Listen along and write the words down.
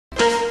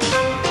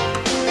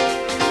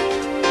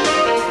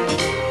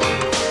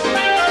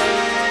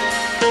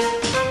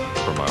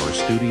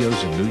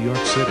studios in New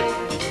York City,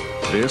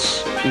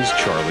 this is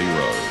Charlie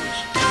Rose.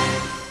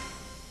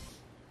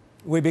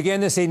 We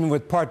begin this evening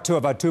with part two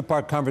of our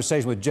two-part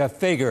conversation with Jeff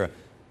Fager,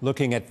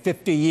 looking at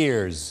 50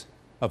 years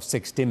of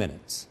 60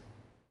 Minutes.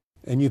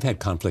 And you've had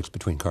conflicts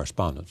between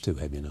correspondents, too,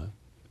 have you not?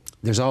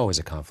 There's always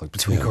a conflict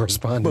between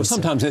correspondents. Well,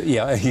 sometimes,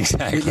 yeah,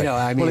 exactly. You know,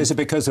 I mean, well, is it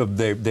because of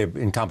they're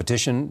in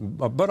competition,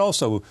 but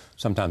also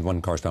sometimes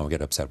one correspondent will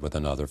get upset with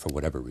another for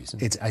whatever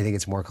reason? I think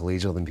it's more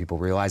collegial than people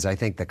realize. I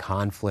think the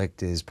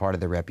conflict is part of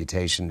the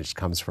reputation which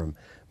comes from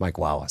Mike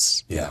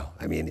Wallace. Yeah. You know?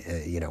 I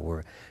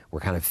mean,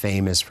 we're kind of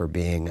famous for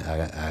being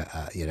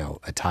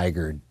a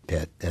tiger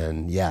pit,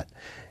 and yet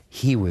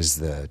he was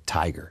the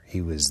tiger.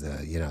 He was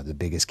the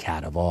biggest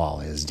cat of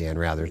all, as Dan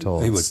Rather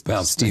told. He would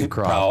Steve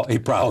Croft. He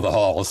prowled the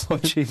halls. Oh,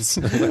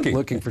 jeez,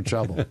 looking for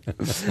trouble.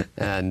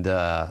 And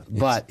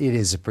but it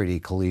is a pretty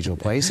collegial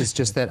place. It's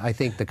just that I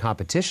think the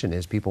competition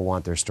is people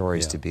want their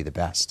stories to be the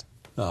best.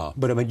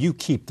 But I mean, you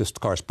keep the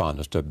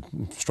correspondents to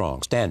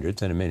strong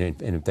standards, and I mean,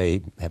 and if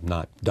they have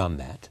not done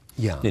that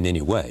in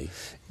any way,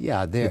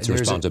 it's a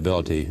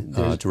responsibility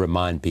to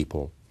remind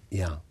people.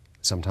 Yeah.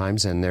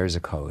 Sometimes, and there's a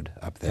code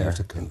up there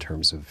in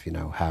terms of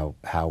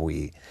how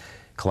we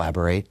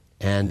collaborate,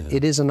 and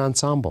it is an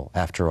ensemble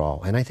after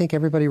all, and I think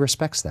everybody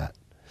respects that.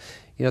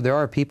 You know, there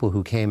are people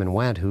who came and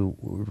went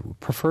who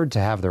preferred to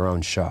have their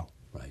own show,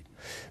 right?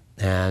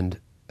 And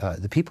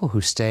the people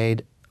who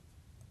stayed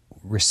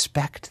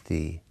respect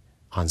the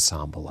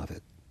ensemble of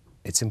it.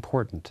 It's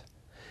important.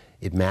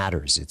 It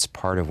matters. It's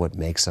part of what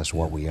makes us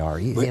what we are.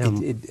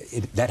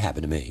 That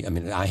happened to me. I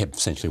mean, I have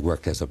essentially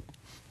worked as a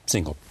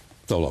single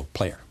solo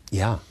player.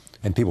 Yeah.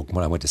 And people,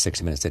 when I went to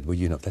 60 Minutes, said, well,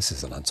 this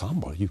is an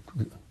ensemble.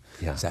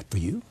 Is that for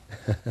you?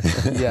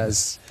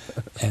 Yes.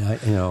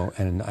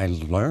 And I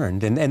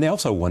learned, and they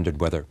also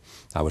wondered whether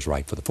I was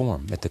right for the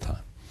forum at the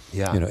time.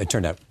 Yeah. It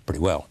turned out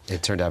pretty well.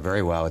 It turned out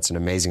very well. It's an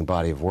amazing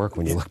body of work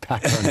when you look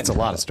back on it. It's a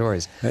lot of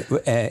stories.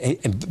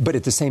 But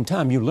at the same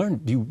time, you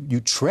learn, you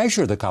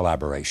treasure the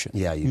collaboration.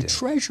 Yeah, you do. You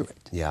treasure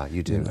it. Yeah,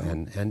 you do.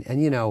 And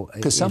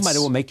because somebody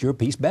will make your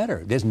piece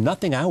better. There's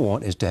nothing I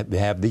want is to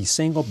have the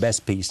single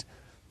best piece.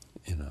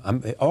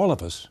 All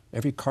of us,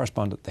 every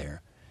correspondent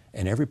there,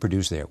 and every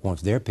producer there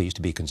wants their piece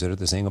to be considered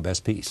the single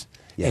best piece.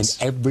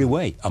 Yes. In every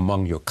way,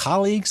 among your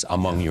colleagues,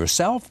 among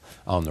yourself,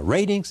 on the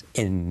ratings,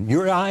 in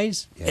your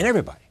eyes, and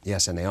everybody.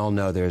 Yes, and they all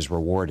know there's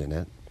reward in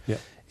it. Yeah.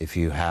 If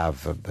you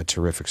have a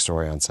terrific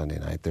story on Sunday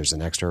night, there's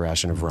an extra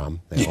ration of rum.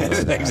 They all know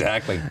that.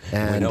 Exactly.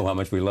 And we know how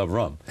much we love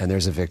rum. And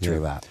there's a victory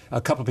lap. A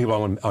couple of people I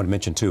want to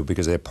mention, too,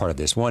 because they're part of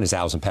this. One is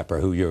Alison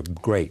Pepper, who you're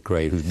great,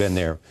 who's been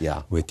there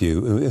with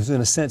you. Who, in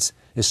a sense,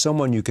 is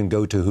someone you can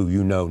go to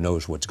who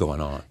knows what's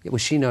going on. Well,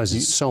 she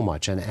knows so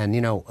much.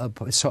 And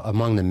so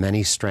among the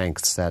many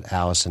strengths that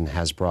Alison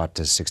has brought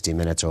to 60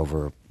 Minutes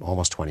over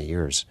almost 20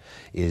 years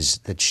is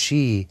that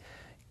she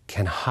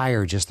can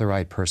hire just the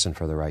right person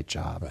for the right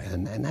job. Right.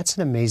 And that's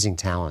an amazing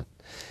talent.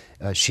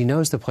 She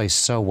knows the place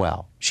so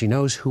well. She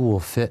knows who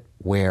will fit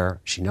where.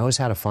 She knows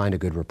how to find a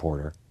good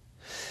reporter.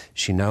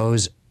 She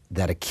knows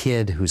that a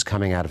kid who's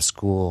coming out of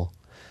school,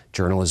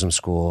 journalism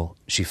school,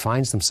 she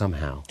finds them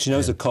somehow. She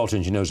knows the culture,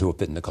 and she knows who will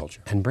fit in the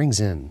culture. And brings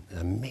in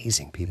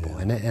amazing people.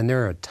 Yeah. And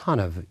there are a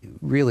ton of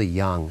really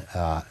young,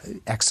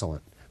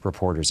 excellent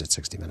reporters at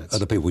 60 Minutes.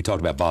 Other people, we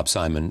talked about Bob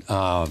Simon.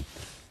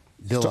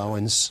 Bill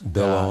Owens.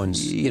 Bill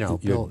Owens.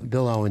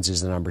 Bill Owens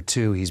is the number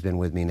two. He's been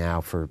with me now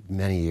for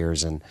many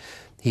years, and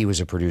he was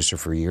a producer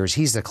for years.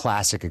 He's the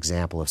classic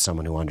example of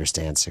someone who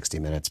understands 60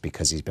 Minutes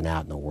because he's been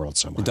out in the world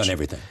so much. He's done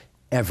everything.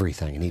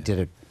 Everything, and he did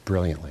it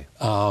brilliantly.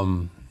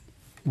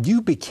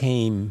 You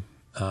became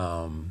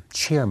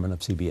chairman of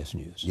CBS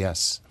News.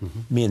 Yes. Mm-hmm.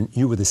 I mean,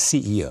 you were the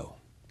CEO.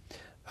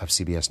 Of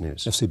CBS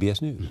News. Of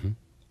CBS News.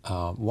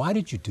 Mm-hmm. Why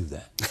did you do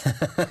that?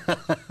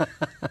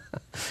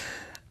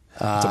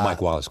 It's a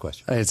Mike Wallace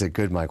question. It's a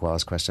good Mike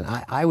Wallace question.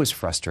 I was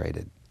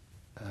frustrated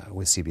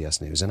with CBS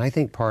News, and I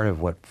think part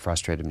of what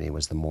frustrated me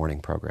was the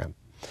morning program.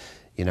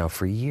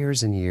 For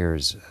years and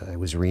years, it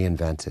was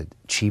reinvented,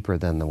 cheaper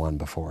than the one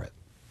before it.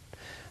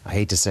 I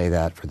hate to say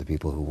that for the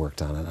people who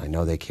worked on it. I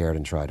know they cared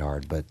and tried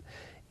hard, but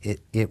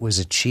it was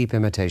a cheap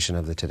imitation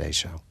of the Today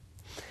Show.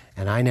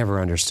 And I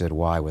never understood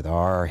why, with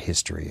our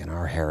history and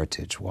our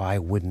heritage, why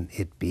wouldn't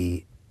it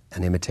be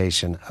an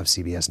imitation of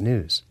CBS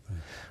News? Right.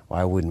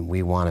 Why wouldn't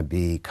we want to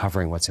be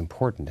covering what's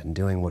important and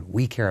doing what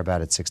we care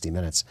about at 60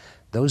 Minutes?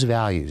 Those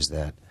values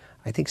that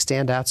I think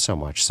stand out so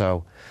much.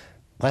 So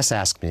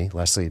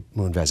Leslie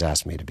Moonves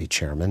asked me to be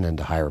chairman and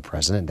to hire a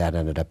president. That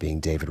ended up being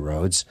David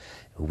Rhodes,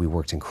 who we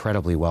worked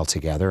incredibly well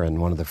together.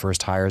 And one of the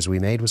first hires we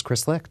made was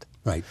Chris Licht.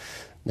 Right.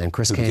 And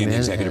Chris came in. The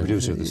executive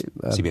producer of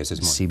CBS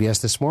This Morning.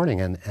 CBS This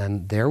Morning.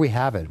 And there we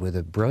have it. With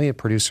a brilliant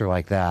producer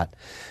like that,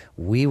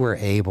 we were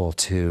able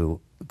to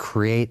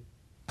create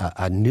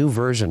a new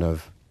version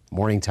of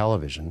morning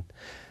television,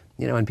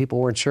 and people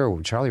weren't sure.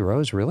 Charlie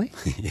Rose, really?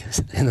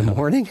 Yes. In the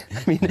morning?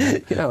 I mean,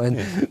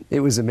 and it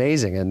was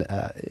amazing,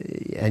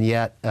 and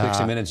yet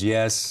 60 Minutes,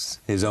 yes.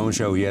 His own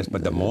show, yes.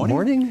 But the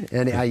morning?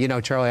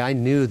 And Charlie, I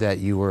knew that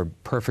you were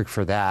perfect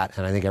for that,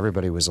 and I think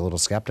everybody was a little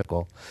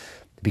skeptical.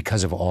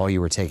 because of all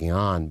you were taking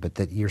on, but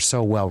that you're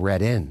so well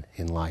read in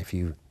life.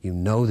 You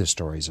know the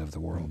stories of the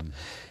world,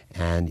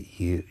 and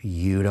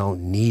you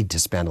don't need to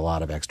spend a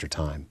lot of extra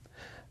time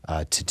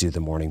to do the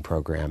morning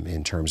program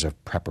in terms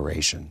of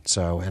preparation.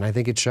 So, and I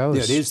think it shows.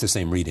 Yeah, it is the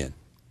same read-in.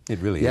 It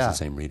really is the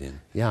same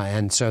read-in. Yeah,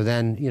 and so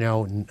then,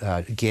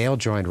 Gail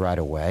joined right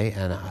away,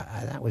 and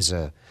that was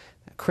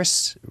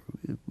Chris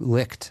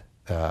Licht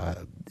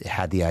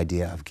had the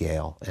idea of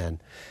Gail,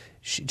 and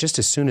she, just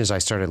as soon as I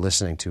started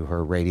listening to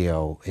her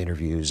radio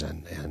interviews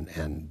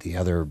and the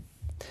other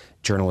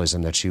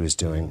journalism that she was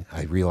doing,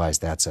 I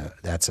realized that's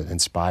an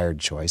inspired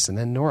choice. And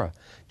then Nora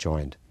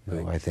joined,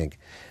 who I think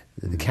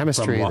the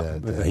chemistry,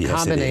 the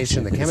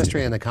combination, the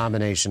chemistry and the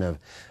combination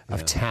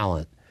of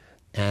talent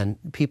and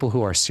people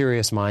who are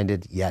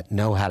serious-minded yet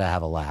know how to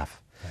have a laugh,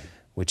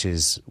 which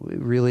is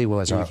really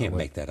was. You can't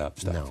make that up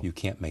stuff. No. You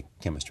can't make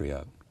chemistry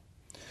up.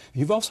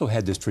 You've also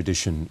had this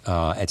tradition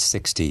at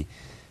 60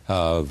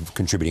 of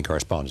contributing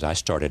correspondents. I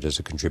started as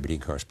a contributing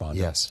correspondent.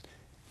 Yes.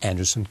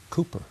 Anderson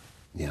Cooper.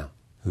 Yeah.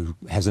 Who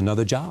has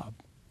another job.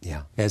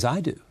 Yeah. As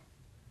I do.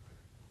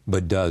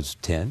 But does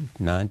 10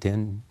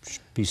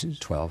 pieces?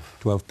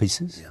 12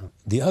 pieces. Yeah.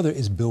 The other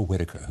is Bill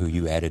Whitaker, who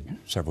you added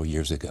several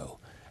years ago.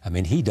 I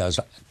mean, he does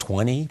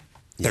 20,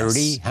 30.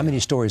 Yes. How many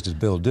stories does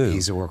Bill do?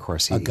 He's a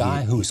workhorse. A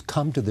guy who's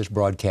come to this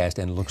broadcast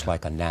and looks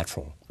like a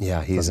natural.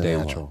 Yeah, he's a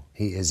natural.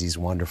 He is. He's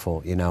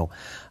wonderful.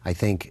 I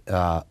think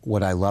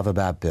what I love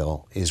about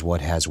Bill is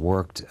what has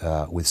worked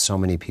with so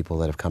many people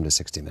that have come to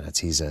 60 Minutes.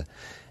 He's a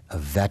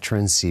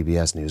veteran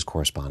CBS News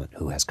correspondent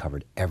who has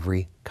covered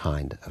every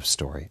kind of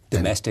story.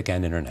 Domestic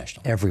and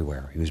international.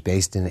 Everywhere. He was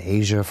based in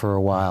Asia for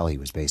a while. He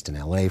was based in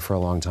L.A. for a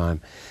long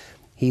time.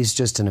 He's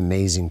just an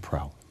amazing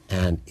pro.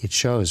 And it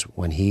shows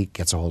when he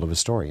gets a hold of a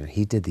story.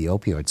 He did the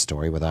opioid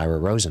story with Ira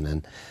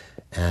Rosen,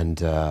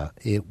 and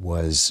it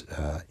was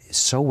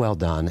so well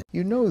done.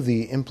 You know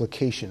the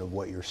implication of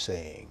what you're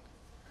saying,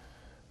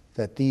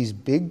 that these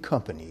big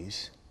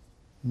companies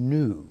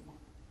knew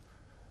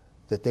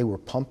that they were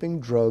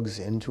pumping drugs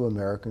into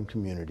American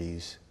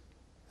communities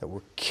that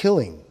were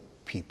killing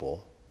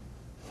people.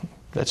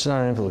 That's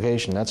not an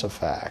implication, that's a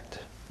fact.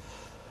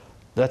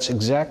 That's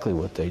exactly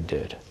what they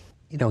did.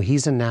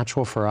 He's a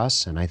natural for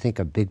us, and I think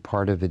a big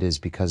part of it is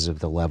because of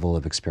the level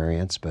of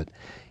experience, but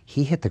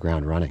he hit the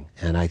ground running.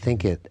 And I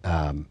think it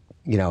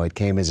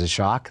came as a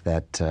shock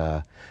that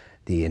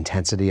the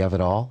intensity of it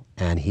all,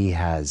 and he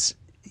has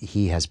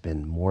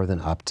been more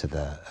than up to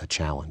the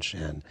challenge,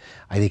 and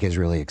I think has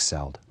really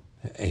excelled.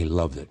 He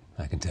loved it,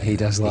 I can tell you. He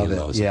does love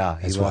it. Yeah,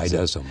 that's why he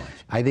does so much.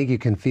 I think you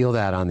can feel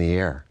that on the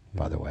air,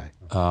 by the way.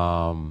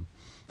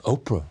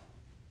 Oprah,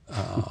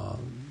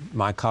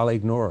 my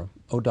colleague Nora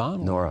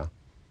O'Donnell. Nora.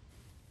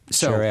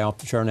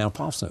 Sharon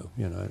Alfonso,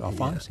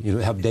 Alfonso. Yeah. You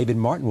have David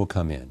Martin will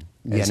come in,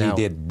 as he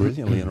did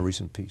brilliantly in a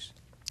recent piece.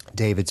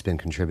 David's been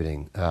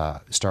contributing,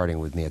 starting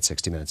with me at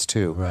 60 Minutes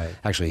too. Right.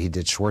 Actually, he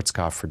did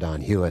Schwarzkopf for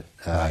Don Hewitt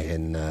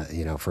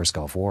in First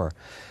Gulf War.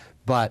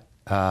 But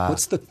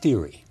what's the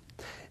theory?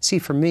 See,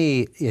 for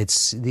me,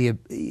 it's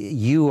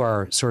you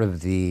are sort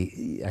of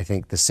I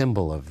think the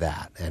symbol of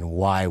that and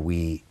why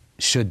we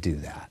should do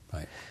that.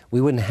 Right.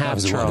 We wouldn't have I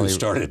was the one who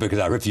started it because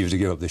I refused to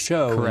give up the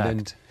show.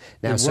 Correct.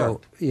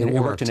 It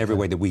worked in every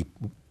way that we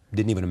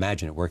didn't even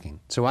imagine it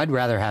working. So I'd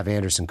rather have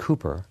Anderson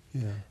Cooper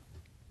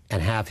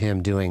and have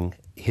him doing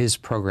his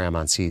program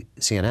on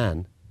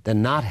CNN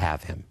than not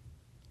have him.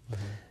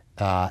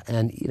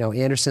 Mm-hmm.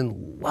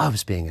 Anderson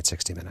loves being at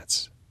 60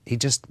 Minutes. He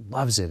just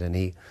loves it,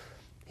 and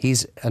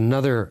he's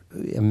another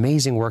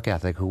amazing work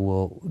ethic who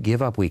will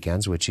give up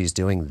weekends, which he's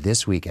doing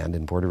this weekend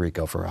in Puerto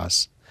Rico for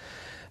us,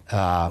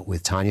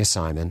 with Tanya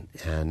Simon,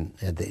 and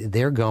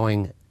they're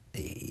going.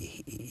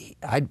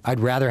 I'd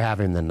rather have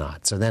him than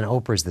not. So then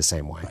Oprah's the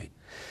same way, right.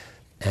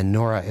 And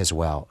Nora as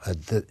well.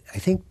 I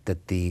think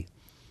that the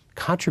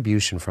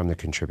contribution from the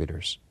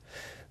contributors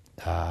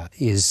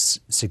is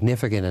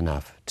significant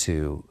enough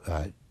to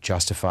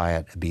justify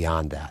it.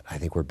 Beyond that, I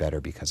think we're better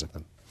because of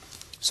them.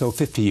 So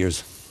 50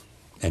 years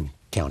and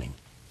counting.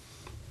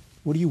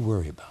 What do you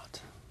worry about?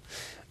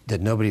 That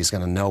nobody's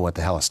going to know what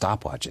the hell a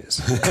stopwatch is.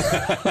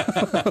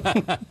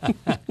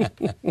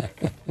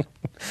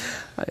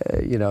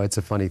 It's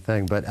a funny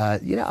thing. But,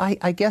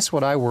 I guess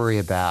what I worry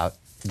about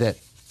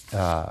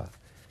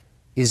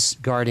is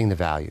guarding the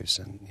values.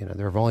 And,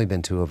 there have only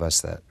been two of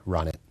us that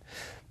run it.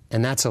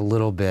 And that's a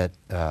little bit,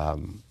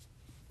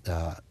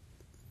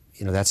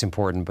 that's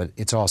important. But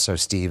it's also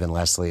Steve and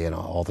Leslie and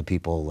all the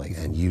people,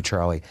 and you,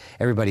 Charlie,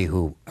 everybody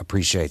who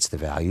appreciates the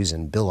values.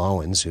 And Bill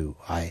Owens, who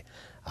I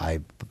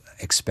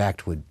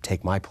expect would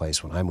take my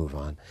place when I move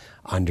on,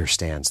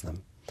 understands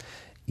them.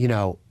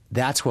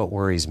 That's what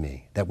worries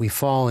me, that we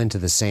fall into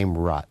the same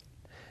rut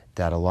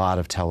that a lot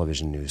of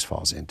television news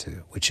falls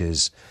into, which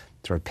is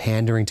sort of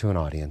pandering to an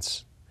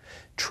audience,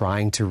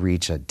 trying to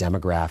reach a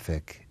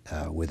demographic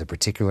with a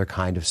particular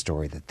kind of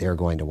story that they're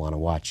going to want to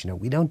watch.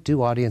 We don't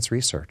do audience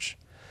research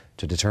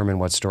to determine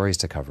what stories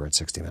to cover at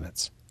 60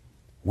 Minutes.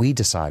 We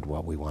decide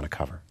what we want to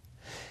cover.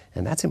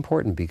 And that's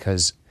important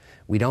because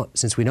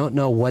since we don't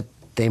know what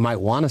they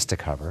might want us to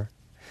cover,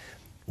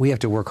 we have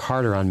to work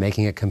harder on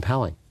making it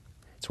compelling.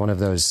 It's one of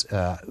those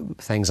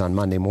things on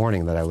Monday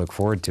morning that I look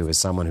forward to as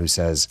someone who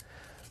says,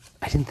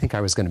 I didn't think I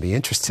was going to be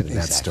interested in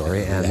that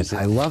story, and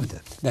I loved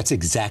it. That's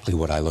exactly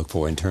what I look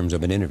for in terms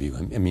of an interview.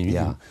 I mean,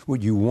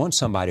 what you want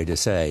somebody to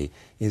say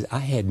is, I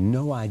had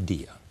no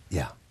idea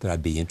that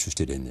I'd be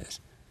interested in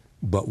this.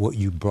 But what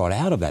you brought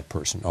out of that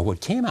person, or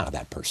what came out of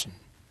that person,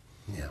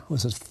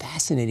 was a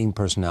fascinating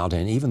personality.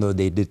 And even though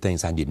they did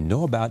things I didn't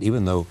know about,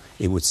 even though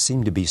it would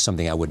seem to be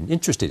something I wasn't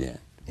interested in,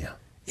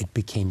 it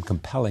became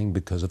compelling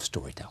because of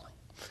storytelling.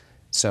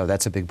 So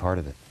that's a big part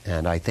of it.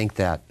 And I think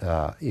that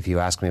if you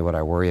ask me what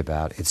I worry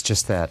about, it's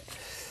just that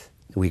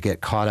we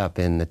get caught up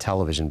in the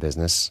television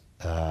business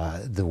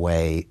the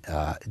way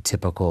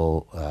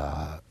typical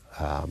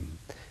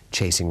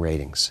chasing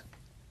ratings.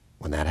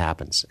 When that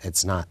happens,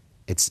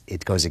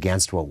 it goes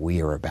against what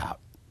we are about.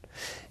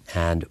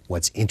 And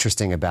what's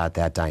interesting about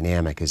that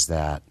dynamic is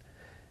that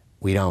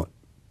we don't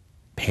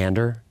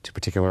pander to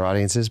particular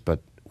audiences, but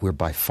we're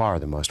by far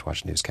the most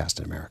watched newscast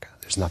in America.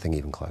 There's nothing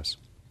even close.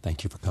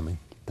 Thank you for coming.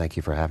 Thank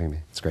you for having me.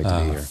 It's great to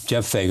be here.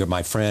 Jeff Fager,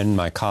 my friend,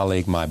 my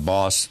colleague, my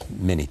boss,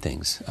 many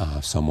things.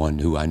 Someone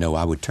who I know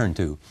I would turn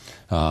to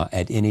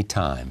at any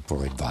time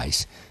for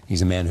advice.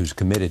 He's a man who's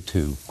committed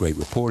to great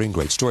reporting,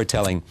 great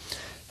storytelling.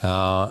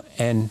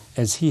 And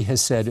as he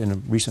has said in a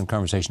recent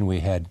conversation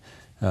we had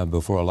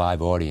before a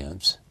live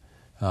audience,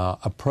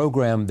 a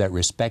program that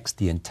respects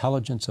the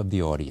intelligence of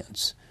the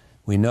audience.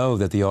 We know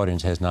that the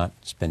audience is not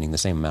spending the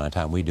same amount of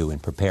time we do in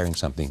preparing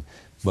something,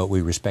 but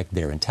we respect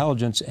their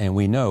intelligence, and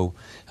we know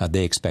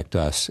they expect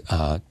us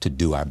to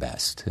do our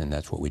best, and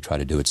that's what we try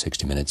to do at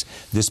 60 Minutes.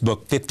 This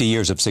book, 50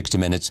 Years of 60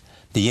 Minutes,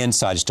 the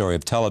inside story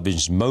of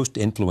television's most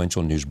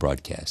influential news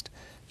broadcast.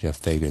 Jeff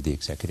Fager, the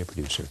executive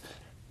producer.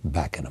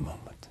 Back in a moment.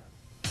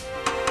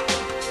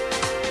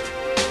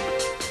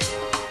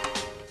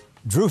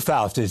 Drew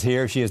Faust is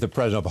here. She is the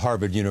president of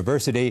Harvard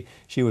University.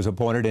 She was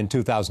appointed in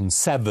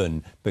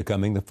 2007,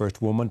 becoming the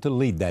first woman to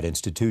lead that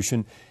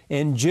institution.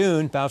 In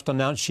June, Faust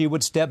announced she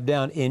would step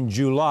down in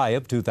July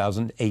of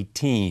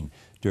 2018.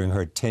 During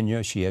her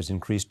tenure, she has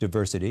increased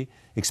diversity,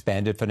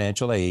 expanded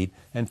financial aid,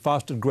 and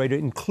fostered greater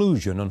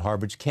inclusion on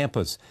Harvard's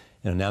campus.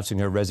 In announcing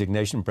her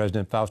resignation,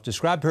 President Faust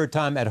described her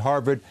time at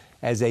Harvard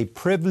as a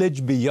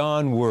privilege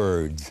beyond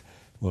words.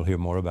 We'll hear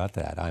more about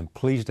that. I'm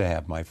pleased to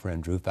have my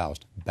friend Drew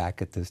Faust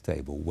back at this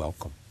table.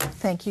 Welcome.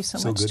 Thank you so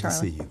much, good Charlie. To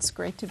see you. It's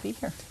great to be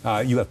here.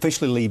 You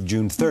officially leave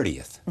June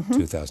 30th,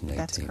 2018.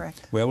 That's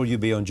correct. Where will you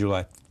be on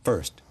July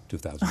 1st,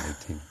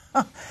 2018?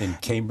 In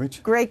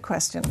Cambridge? Great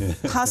question.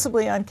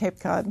 Possibly on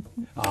Cape Cod.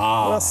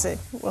 We'll see.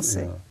 We'll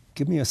see.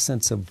 Give me a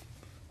sense of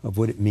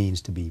what it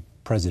means to be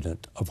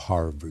president of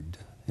Harvard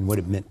and what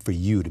it meant for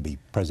you to be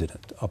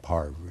president of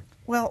Harvard.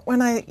 Well,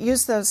 when I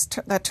used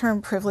that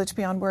term, privilege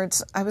beyond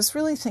words, I was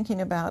really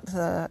thinking about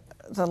the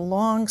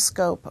long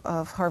scope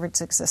of Harvard's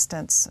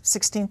existence,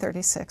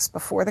 1636,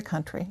 before the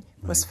country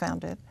was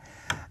founded,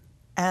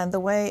 and the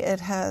way it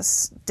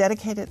has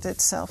dedicated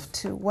itself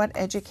to what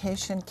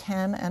education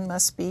can and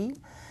must be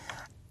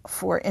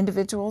for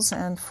individuals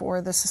and for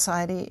the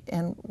society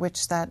in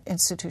which that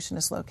institution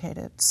is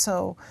located.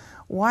 So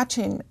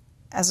watching,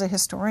 as a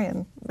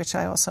historian, which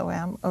I also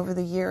am, over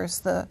the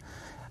years, the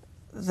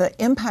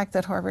impact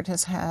that Harvard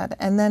has had,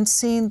 and then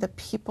seeing the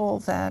people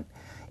that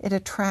it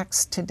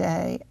attracts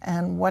today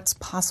and what's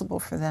possible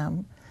for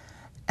them,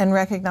 and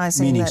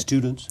recognizing Meaning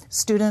that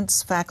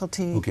students,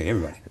 faculty,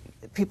 everybody,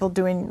 people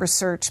doing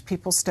research,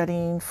 people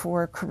studying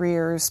for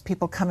careers,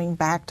 people coming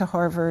back to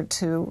Harvard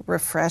to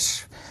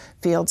refresh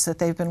fields that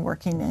they've been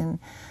working in,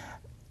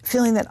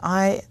 feeling that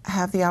I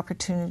have the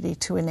opportunity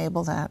to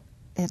enable that.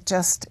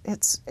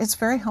 It's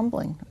very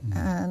humbling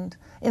and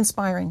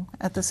inspiring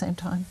at the same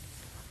time.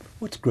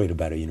 What's great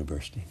about a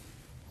university?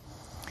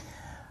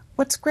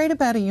 What's great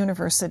about a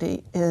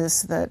university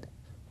is that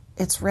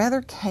it's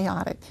rather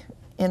chaotic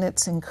in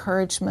its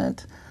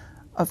encouragement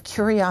of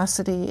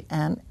curiosity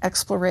and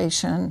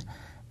exploration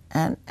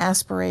and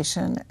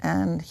aspiration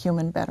and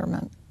human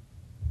betterment.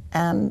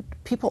 And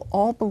people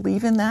all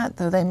believe in that,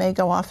 though they may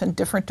go off in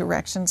different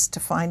directions to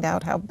find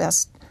out how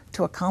best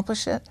to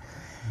accomplish it.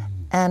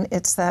 And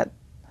it's that,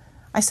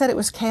 I said it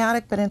was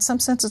chaotic, but in some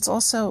sense it's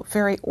also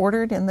very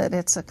ordered in that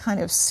it's a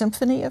kind of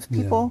symphony of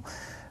people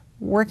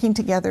working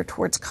together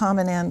towards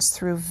common ends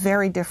through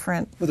very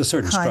different with a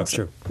certain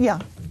structure.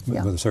 With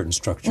a certain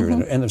structure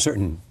and a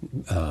certain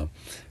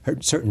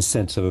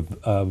sense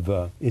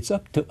of it's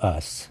up to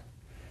us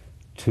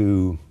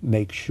to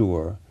make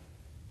sure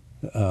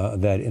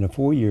that in a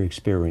 4-year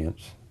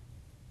experience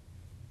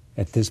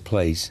at this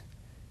place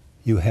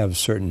you have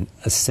certain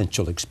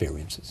essential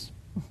experiences.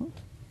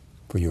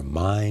 For your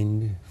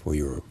mind, for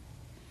your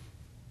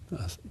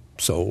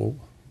soul,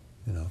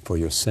 for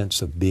your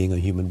sense of being a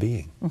human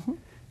being.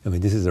 I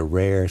mean, this is a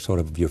rare sort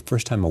of your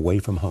first time away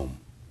from home,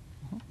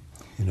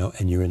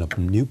 and you're in a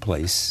new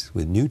place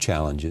with new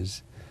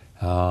challenges,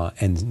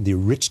 and the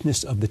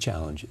richness of the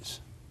challenges,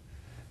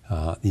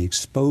 the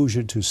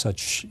exposure to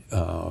such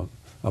a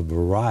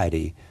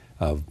variety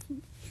of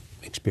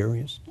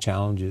experience,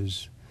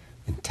 challenges,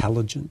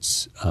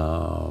 intelligence,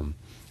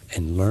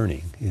 and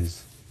learning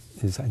is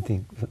I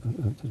think,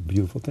 a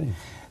beautiful thing.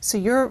 So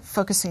you're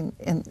focusing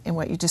in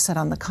what you just said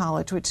on the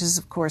college, which is,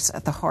 of course,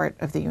 at the heart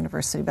of the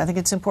university. But I think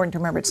it's important to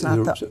remember it's not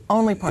the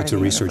only part of the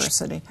university.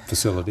 It's a research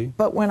facility.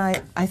 But when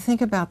I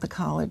think about the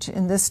college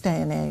in this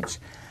day and age,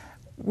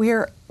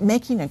 we're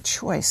making a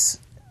choice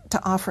to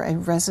offer a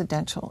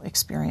residential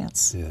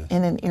experience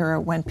in an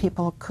era when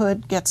people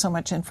could get so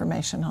much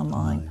information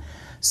online.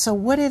 So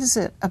what is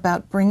it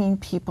about bringing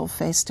people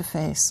face to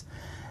face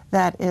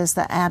that is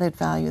the added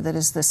value, that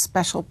is the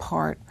special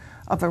part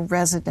of a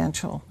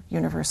residential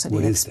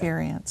university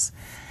experience?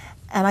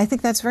 And I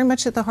think that's very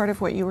much at the heart of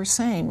what you were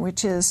saying,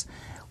 which is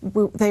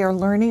they are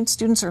learning,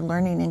 students are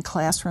learning in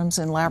classrooms,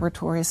 in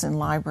laboratories, in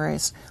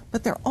libraries,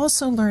 but they're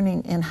also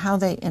learning in how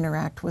they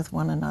interact with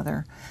one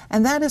another.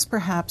 And that is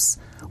perhaps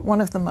one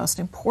of the most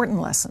important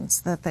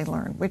lessons that they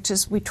learn, which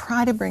is we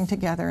try to bring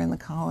together in the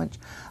college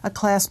a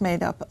class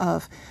made up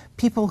of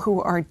people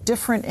who are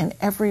different in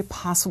every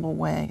possible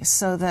way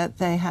so that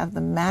they have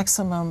the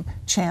maximum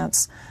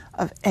chance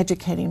of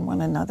educating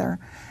one another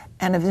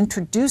and of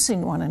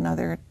introducing one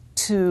another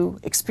to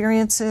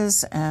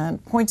experiences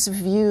and points of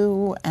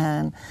view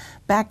and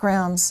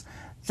backgrounds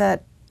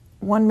that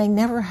one may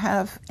never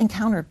have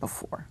encountered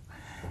before.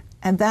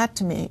 And that,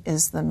 to me,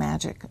 is the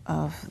magic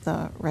of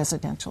the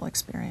residential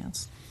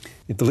experience.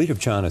 If the leader of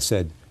China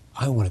said,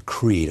 I want to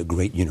create a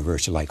great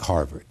university like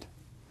Harvard,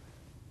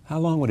 how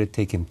long would it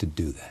take him to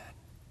do that?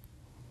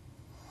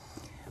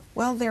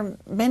 Well, there are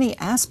many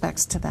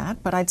aspects to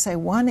that, but I'd say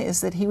one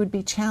is that he would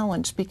be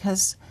challenged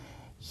because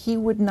he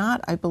would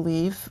not, I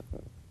believe,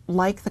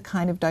 like the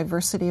kind of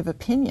diversity of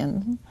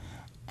opinion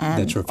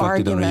and that's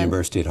reflected on a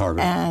university at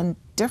Harvard and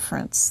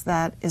difference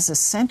that is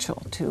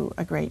essential to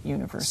a great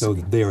university. So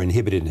they're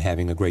inhibited in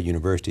having a great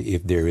university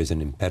if there is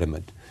an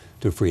impediment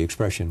to free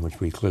expression, which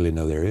we clearly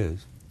know there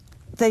is.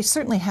 They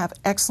certainly have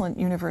excellent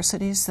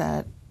universities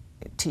that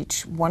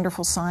teach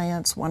wonderful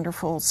science,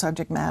 wonderful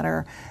subject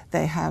matter.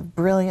 They have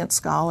brilliant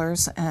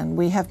scholars, and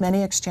we have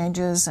many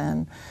exchanges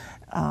and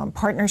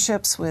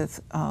partnerships with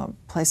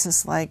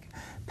places like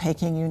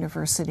Peking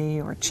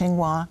University or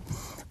Tsinghua.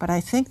 But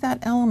I think that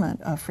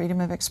element of freedom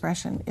of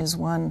expression is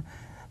one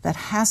that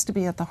has to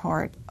be at the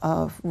heart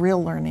of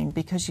real learning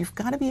because you've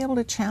got to be able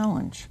to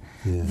challenge.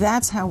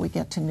 That's how we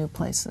get to new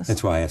places.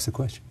 That's why I asked the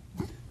question.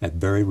 That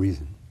very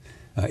reason.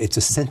 It's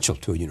essential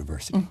to a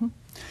university. Mm-hmm.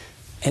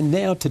 And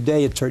now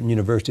today at certain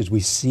universities we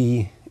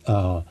see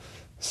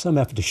some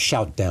effort to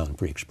shout down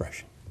free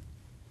expression.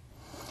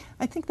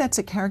 I think that's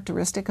a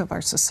characteristic of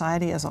our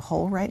society as a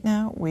whole right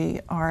now.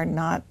 We are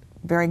not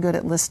very good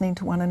at listening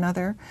to one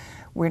another.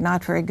 We're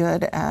not very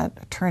good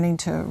at turning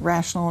to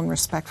rational and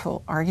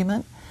respectful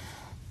argument.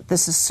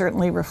 This is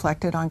certainly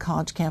reflected on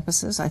college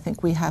campuses. I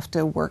think we have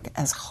to work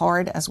as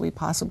hard as we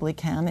possibly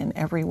can in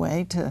every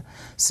way to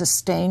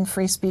sustain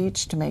free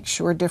speech, to make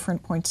sure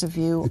different points of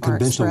view are expressed. The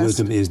conventional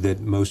wisdom is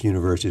that most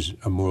universities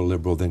are more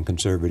liberal than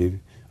conservative,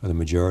 or the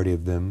majority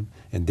of them,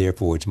 and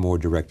therefore it's more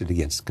directed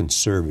against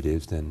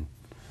conservatives than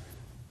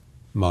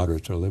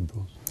moderates or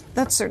liberals.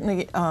 That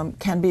certainly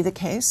can be the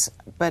case,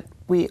 but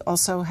we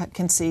also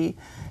can see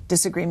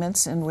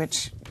disagreements in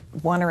which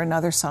one or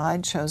another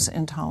side shows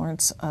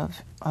intolerance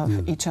of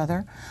each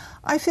other.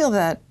 I feel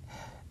that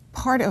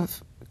part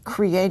of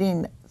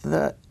creating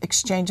the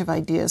exchange of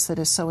ideas that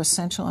is so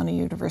essential on a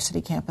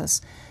university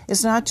campus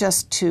is not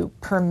just to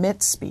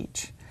permit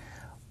speech,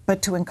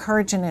 but to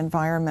encourage an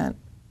environment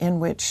in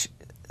which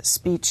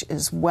speech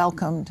is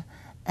welcomed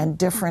and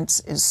difference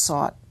is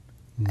sought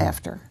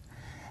after.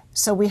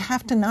 So we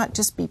have to not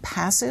just be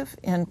passive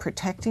in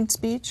protecting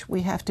speech,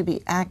 we have to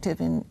be active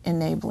in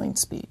enabling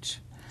speech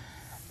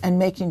and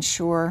making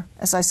sure,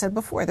 as I said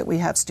before, that we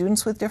have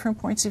students with different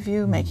points of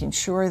view, making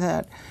sure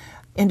that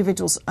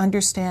individuals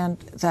understand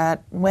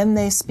that when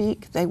they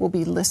speak, they will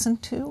be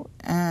listened to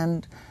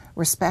and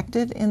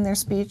respected in their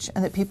speech,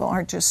 and that people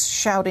aren't just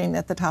shouting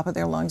at the top of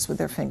their lungs with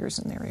their fingers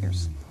in their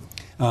ears.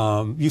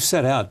 You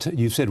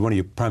said one of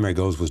your primary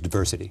goals was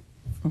diversity.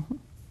 Mm-hmm.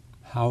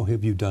 How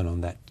have you done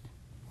on that?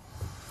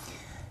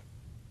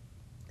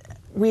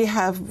 We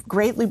have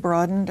greatly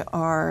broadened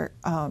our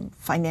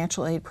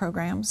financial aid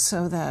programs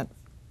so that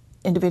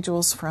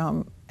individuals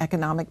from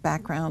economic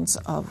backgrounds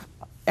of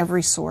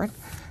every sort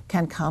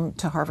can come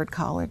to Harvard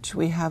College.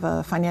 We have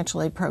a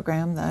financial aid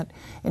program that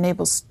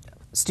enables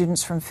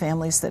students from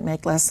families that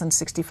make less than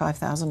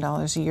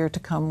 $65,000 a year to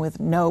come with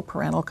no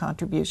parental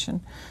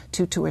contribution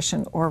to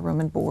tuition or room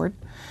and board.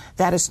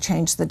 That has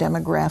changed the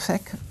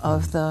demographic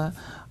of the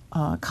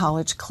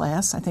college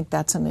class. I think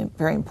that's a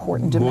very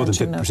important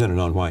dimension. More than 50% are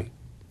non-white.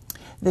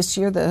 This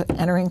year, the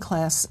entering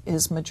class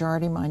is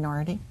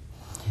majority-minority.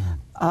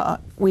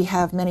 We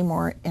have many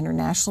more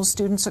international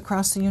students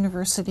across the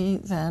university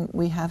than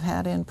we have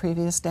had in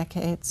previous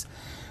decades.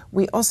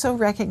 We also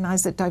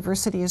recognize that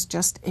diversity is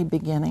just a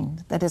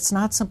beginning, that it's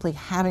not simply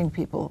having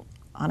people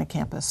on a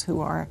campus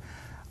who are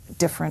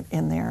different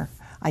in their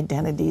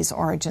identities,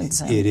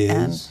 origins,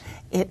 and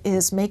it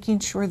is making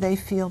sure they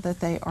feel that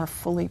they are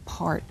fully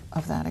part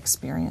of that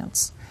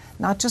experience,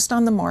 not just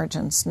on the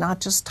margins, not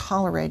just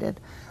tolerated,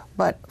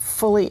 but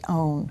fully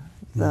own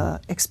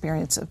the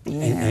experience of being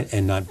there.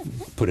 And not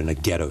put in a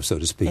ghetto, so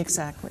to speak.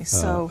 Exactly.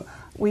 So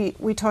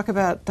we talk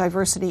about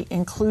diversity,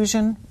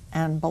 inclusion,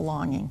 and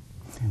belonging,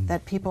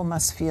 that people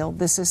must feel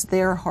this is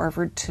their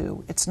Harvard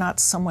too. It's not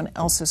someone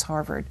else's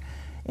Harvard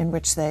in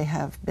which they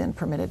have been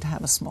permitted to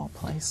have a small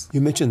place.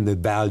 You mentioned the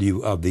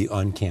value of the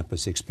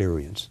on-campus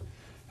experience,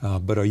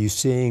 but are you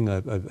seeing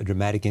a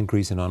dramatic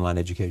increase in online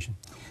education?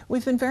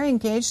 We've been very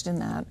engaged in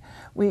that.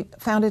 We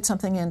founded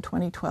something in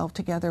 2012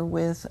 together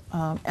with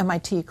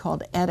MIT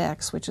called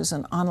edX, which is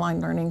an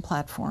online learning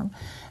platform.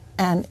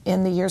 And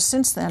in the years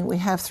since then, we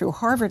have, through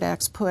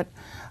HarvardX, put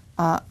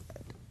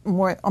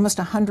almost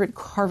 100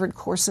 Harvard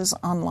courses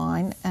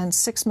online, and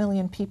 6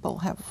 million people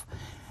have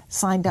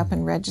signed up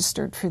and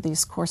registered for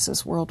these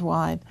courses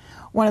worldwide.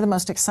 One of the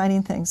most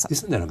exciting things...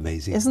 Isn't that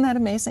amazing? Isn't that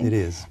amazing? It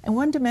is. And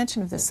one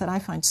dimension of this that I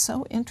find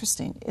so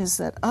interesting is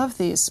that of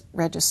these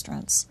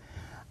registrants,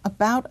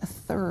 about a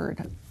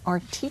third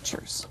are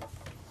teachers,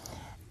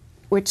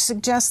 which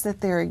suggests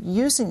that they're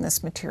using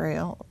this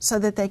material so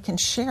that they can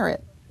share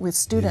it with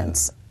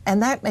students. Yeah.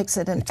 And that makes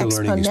it an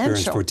exponential learning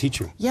experience for a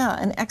teacher. Yeah,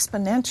 an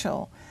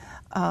exponential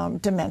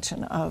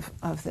dimension of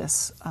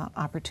this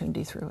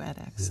opportunity through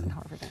edX and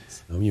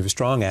HarvardX. You're a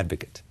strong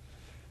advocate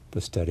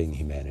for studying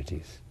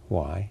humanities.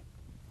 Why?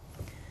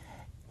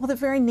 Well, the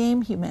very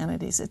name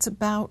humanities, it's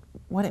about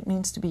what it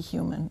means to be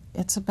human.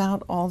 It's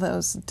about all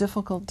those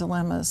difficult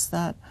dilemmas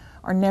that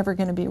are never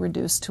going to be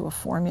reduced to a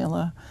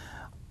formula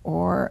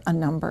or a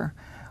number.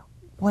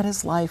 What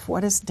is life?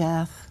 What is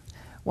death?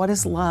 What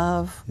is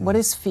love? Yeah. What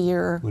is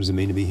fear? What does it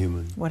mean to be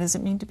human? What does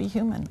it mean to be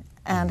human?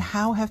 And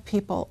how have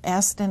people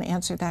asked and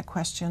answered that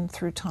question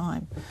through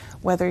time?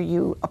 Whether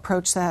you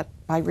approach that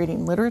by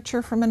reading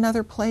literature from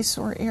another place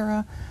or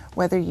era,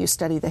 whether you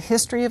study the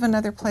history of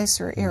another place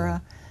or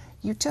era,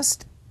 you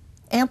just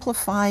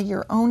amplify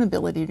your own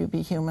ability to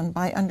be human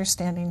by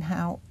understanding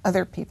how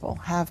other people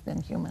have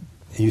been human.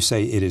 You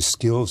say it is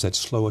skills that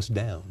slow us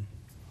down.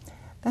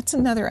 That's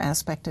another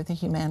aspect of the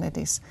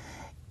humanities.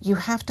 You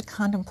have to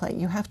contemplate,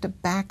 you have to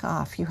back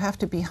off, you have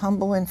to be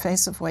humble in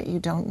face of what you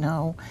don't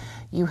know,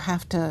 you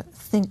have to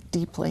think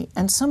deeply.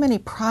 And so many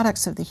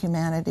products of the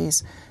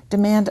humanities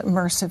demand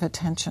immersive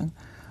attention.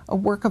 A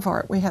work of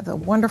art, we have a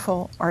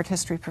wonderful art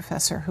history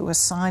professor who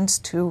assigns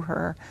to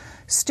her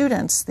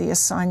students the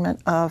assignment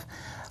of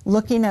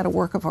looking at a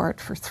work of art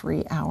for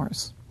 3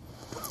 hours.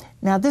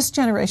 Now, this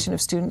generation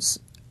of students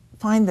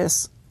find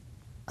this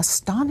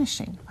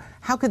astonishing.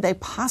 How could they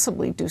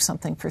possibly do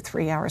something for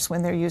 3 hours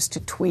when they're used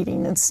to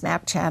tweeting and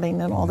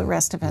Snapchatting and all the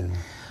rest of it? Yeah.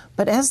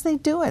 But as they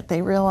do it,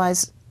 they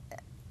realize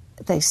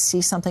they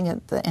see something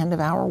at the end of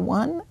hour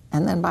 1,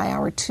 and then by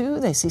hour 2,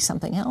 they see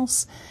something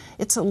else.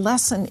 It's a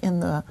lesson in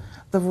the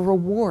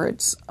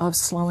rewards of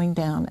slowing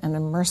down and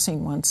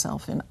immersing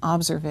oneself in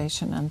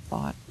observation and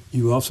thought.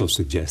 You also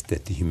suggest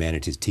that the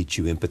humanities teach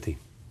you empathy.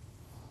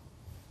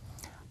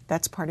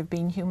 That's part of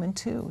being human,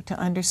 too, to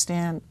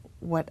understand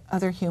what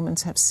other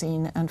humans have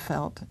seen and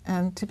felt,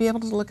 and to be able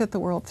to look at the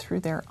world through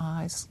their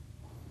eyes.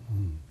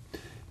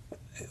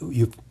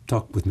 You've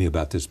talked with me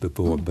about this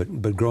before,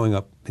 but growing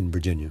up in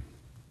Virginia,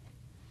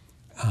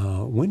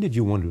 when did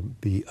you want to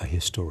be a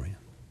historian?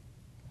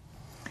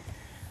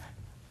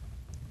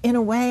 In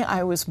a way,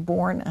 I was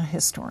born a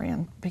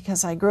historian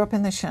because I grew up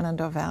in the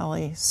Shenandoah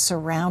Valley,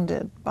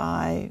 surrounded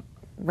by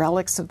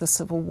relics of the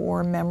Civil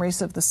War, memories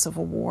of the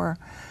Civil War.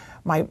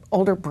 My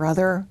older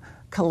brother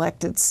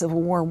collected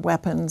Civil War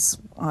weapons.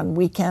 On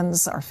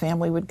weekends, our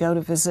family would go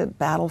to visit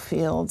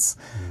battlefields.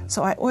 Yeah.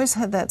 So I always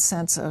had that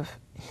sense of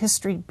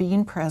history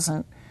being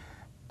present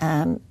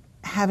and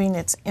having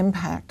its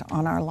impact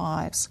on our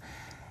lives.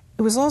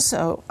 It was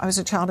also, I was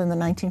a child in the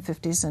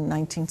 1950s and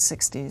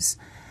 1960s,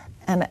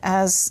 and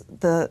as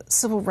the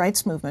civil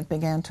rights movement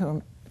began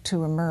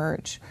to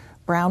emerge,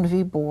 Brown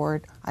v.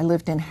 Board, I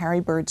lived in Harry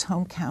Bird's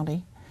home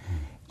county.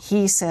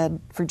 He said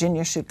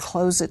Virginia should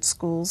close its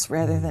schools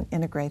rather than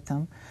integrate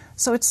them.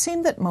 So it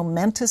seemed that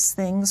momentous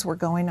things were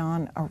going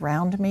on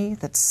around me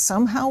that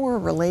somehow were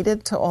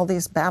related to all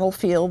these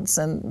battlefields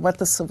and what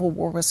the Civil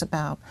War was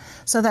about.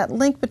 So that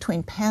link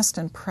between past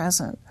and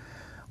present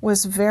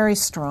was very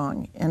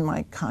strong in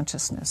my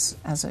consciousness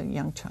as a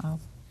young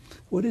child.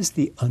 What is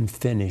the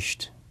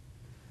unfinished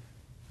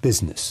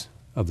business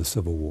of the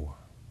Civil War?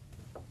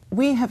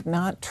 We have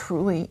not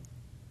truly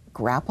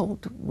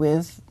grappled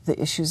with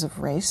the issues of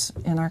race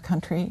in our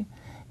country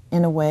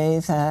in a way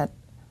that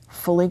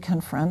fully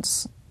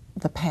confronts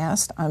the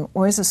past. I'm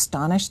always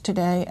astonished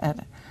today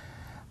at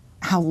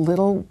how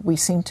little we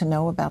seem to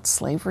know about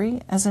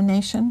slavery as a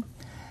nation.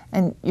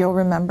 And you'll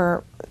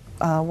remember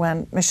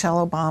when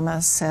Michelle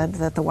Obama said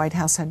that the White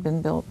House had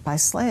been built by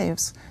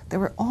slaves, there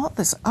were all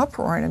this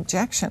uproar and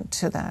objection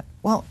to that.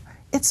 Well,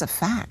 it's a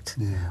fact.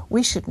 Yeah.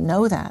 We should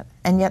know that.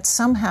 And yet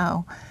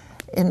somehow,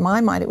 in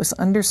my mind, it was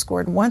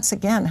underscored once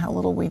again how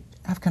little we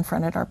have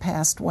confronted our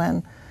past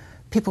when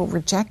people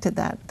rejected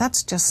that.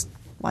 That's just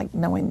like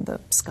knowing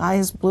the sky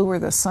is blue or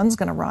the sun's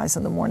going to rise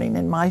in the morning,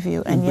 in my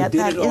view, and yet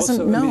that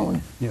isn't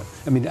known.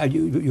 I mean,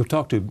 you'll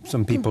talk to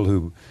some people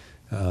who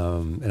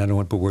and I don't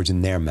want to put words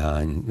in their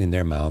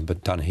mouth,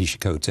 but Ta-Nehisi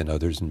Coates and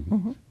others,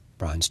 and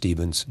Brian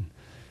Stevens,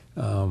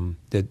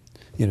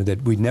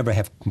 that we never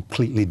have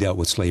completely dealt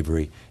with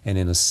slavery, and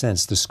in a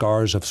sense, the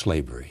scars of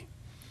slavery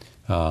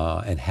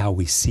and how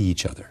we see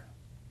each other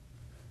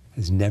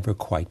has never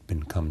quite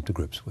been come to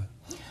grips with.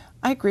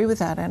 I agree with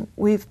that, and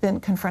we've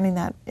been confronting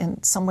that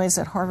in some ways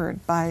at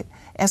Harvard by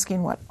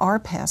asking what our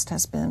past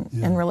has been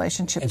in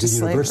relationship to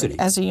slavery.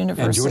 As a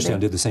university. And Georgetown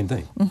did the same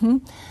thing.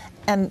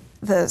 And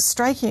the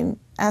striking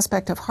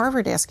aspect of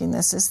Harvard asking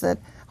this is that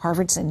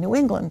Harvard's in New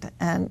England,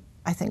 and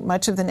I think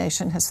much of the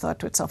nation has thought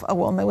to itself, oh,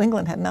 well, New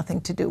England had nothing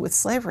to do with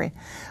slavery.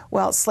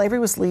 Well, slavery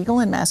was legal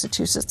in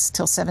Massachusetts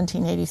till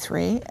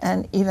 1783,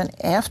 and even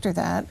after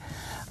that,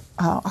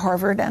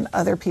 Harvard and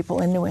other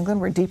people in New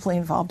England were deeply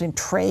involved in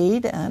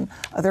trade and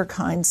other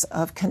kinds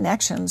of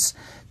connections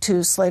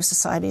to slave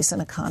societies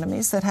and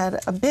economies that had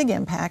a big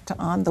impact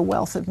on the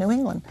wealth of New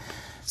England.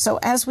 So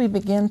as we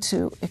begin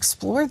to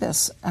explore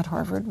this at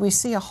Harvard, we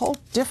see a whole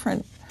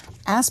different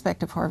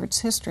aspect of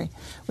Harvard's history.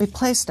 We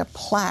placed a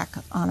plaque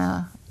on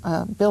a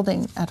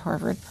building at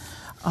Harvard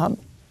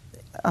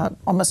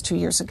almost 2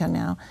 years ago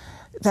now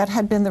that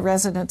had been the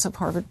residence of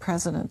Harvard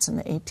presidents in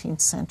the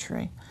 18th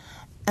century.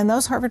 And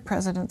those Harvard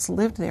presidents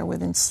lived there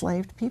with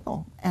enslaved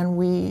people. And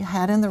we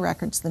had in the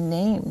records the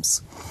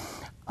names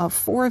of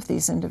 4 of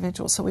these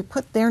individuals. So we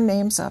put their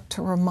names up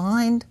to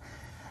remind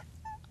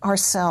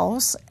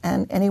ourselves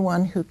and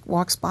anyone who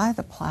walks by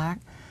the plaque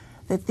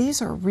that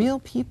these are real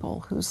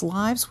people whose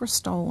lives were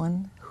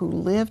stolen, who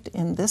lived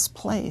in this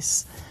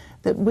place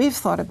that we've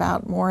thought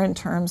about more in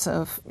terms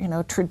of,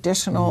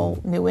 traditional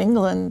New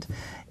England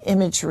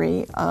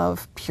imagery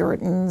of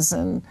Puritans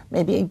and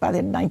maybe by the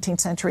 19th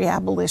century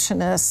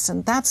abolitionists,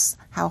 and that's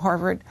how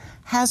Harvard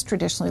has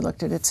traditionally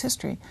looked at its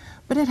history.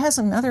 But it has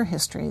another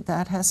history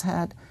that has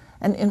had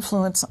an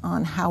influence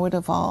on how it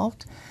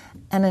evolved,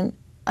 and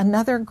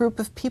another group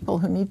of people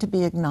who need to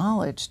be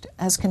acknowledged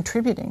as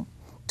contributing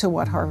to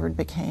what Harvard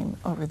became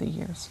over the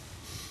years.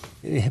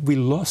 Have we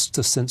lost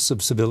a sense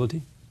of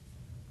civility?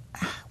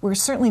 We're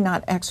certainly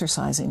not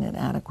exercising it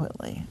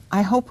adequately.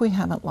 I hope we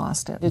haven't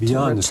lost it.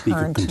 Beyond the speaker,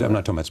 I'm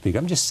not talking about speaker.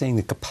 I'm just saying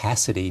the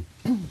capacity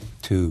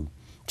to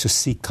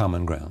seek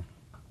common ground.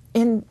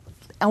 In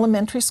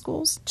elementary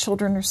schools,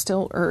 children are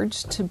still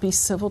urged to be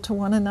civil to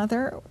one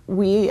another.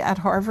 We at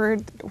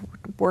Harvard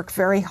work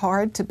very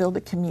hard to build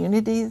a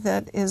community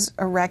that is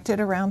erected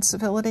around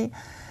civility.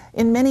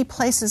 In many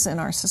places in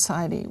our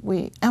society,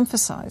 we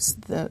emphasize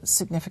the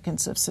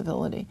significance of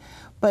civility,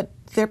 but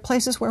there are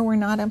places where we're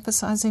not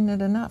emphasizing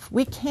it enough.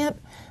 We can't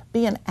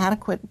be an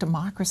adequate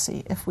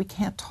democracy if we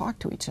can't talk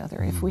to each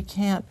other, if we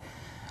can't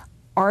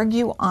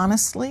argue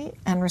honestly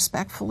and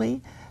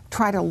respectfully,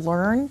 try to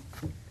learn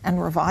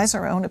and revise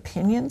our own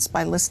opinions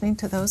by listening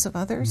to those of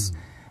others,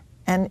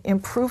 and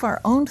improve our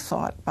own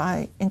thought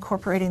by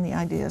incorporating the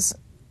ideas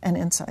and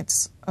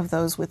insights of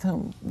those with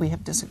whom we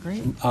have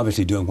disagreed.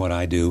 Obviously, doing what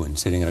I do and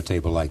sitting at a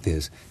table like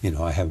this,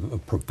 I have a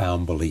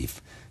profound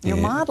belief. You're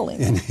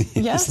modeling.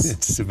 Yes.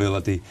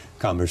 Civility,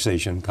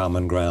 conversation,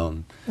 common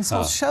ground. This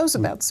whole show's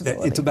about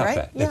civility, It's about right?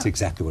 that. That's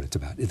exactly what it's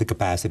about, the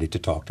capacity to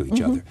talk to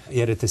each other.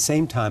 Yet at the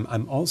same time,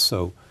 I'm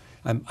also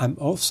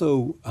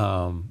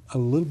a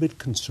little bit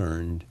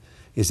concerned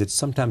is that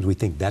sometimes we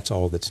think that's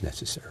all that's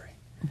necessary.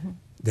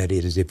 That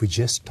it is, if we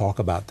just talk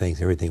about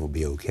things, everything will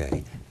be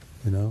okay.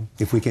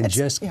 If we can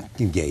just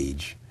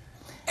engage.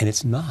 And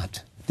it's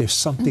not. There's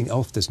something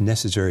else that's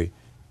necessary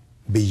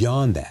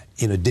beyond that,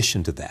 in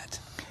addition to that.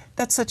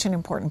 That's such an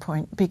important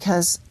point,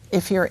 because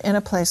if you're in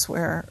a place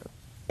where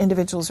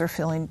individuals are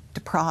feeling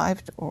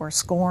deprived or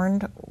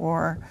scorned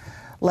or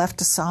left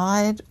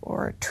aside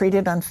or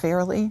treated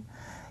unfairly,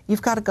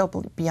 you've got to go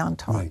beyond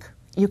talk. Right.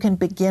 You can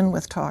begin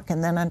with talk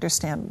and then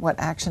understand what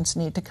actions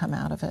need to come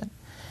out of it.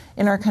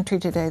 In our country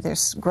today,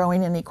 there's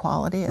growing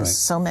inequality, as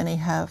so many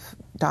have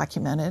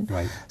documented.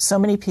 So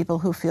many people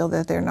who feel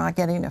that they're not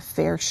getting a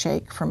fair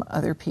shake from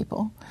other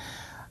people.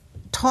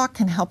 Talk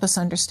can help us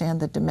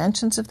understand the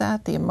dimensions of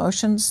that, the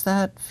emotions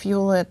that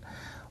fuel it,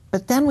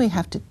 but then we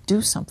have to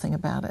do something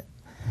about it.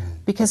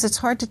 Because it's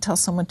hard to tell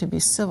someone to be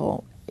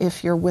civil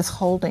if you're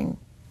withholding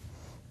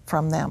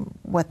from them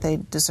what they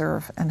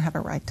deserve and have a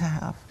right to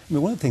have. I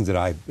mean, one of the things that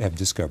I have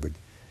discovered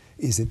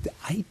is that the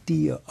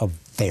idea of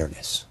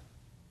fairness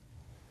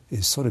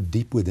is sort of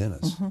deep within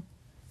us.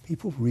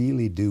 People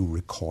really do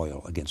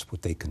recoil against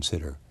what they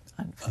consider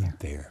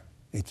unfair.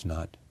 It's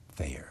not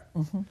fair.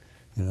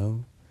 They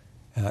don't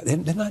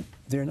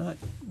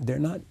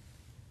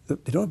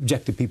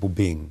object to people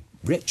being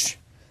rich.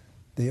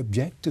 They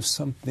object to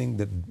something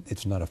that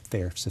it's not a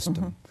fair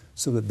system,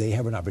 so that they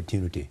have an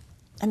opportunity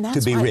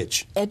to be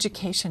rich,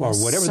 education or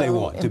is whatever so they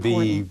want important. to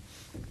be.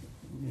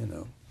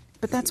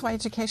 But that's why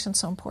education is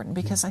so important,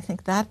 because I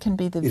think that can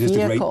be the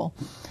vehicle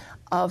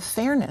of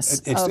fairness,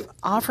 of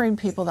offering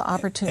people the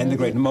opportunity. And the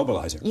great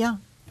mobilizer. Yeah.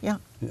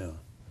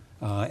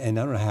 And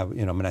I don't know how,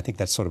 I think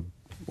that's sort of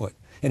what,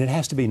 and it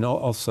has to be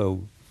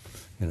also,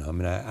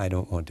 I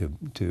don't want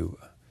to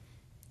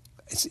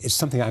it's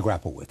something I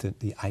grapple with,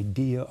 the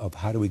idea of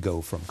how do we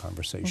go from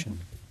conversation,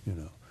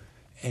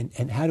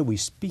 and how do we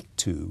speak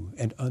to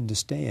and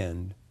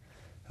understand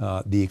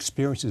the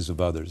experiences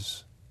of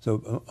others?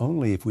 So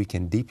only if we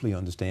can deeply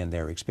understand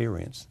their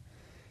experience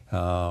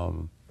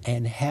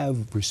and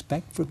have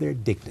respect for their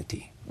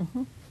dignity,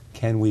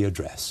 can we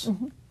address,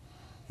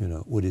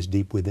 what is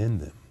deep within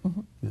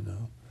them,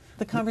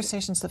 The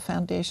conversation's the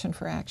foundation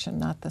for action,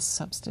 not the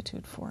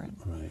substitute for it.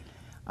 Right.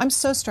 I'm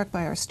so struck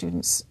by our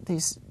students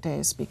these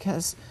days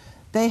because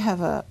they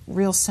have a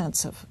real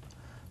sense of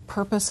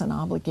purpose and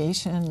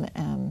obligation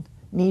and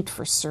need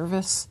for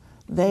service.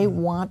 They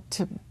want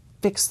to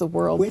fix the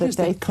world Where that does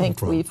they that come think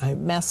from? we've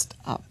messed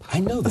up. I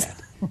know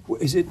that.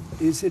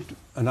 Is it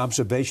an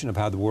observation of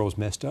how the world's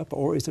messed up,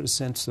 or is it a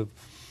sense of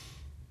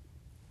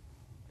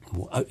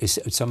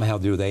somehow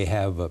do they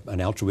have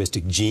an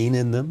altruistic gene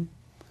in them,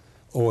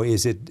 or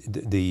is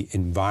it the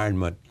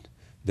environment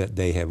that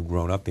they have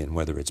grown up in,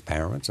 whether it's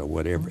parents or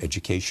whatever,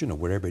 education or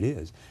whatever it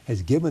is,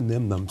 has given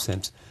them some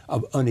sense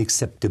of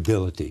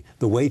unacceptability.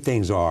 The way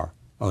things are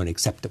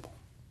unacceptable,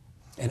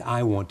 and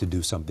I want to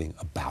do something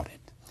about it.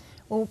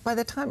 Well, by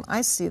the time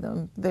I see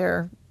them,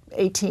 they're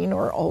 18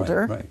 or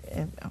older, Right.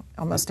 in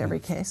almost every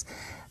case.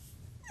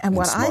 And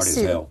what smart as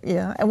hell.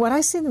 And what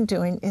I see them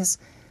doing is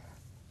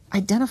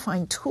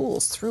identifying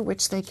tools through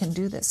which they can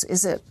do this.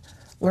 Is it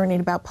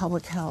learning about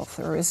public health,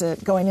 or is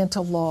it going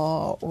into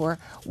law, or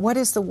what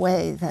is the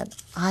way that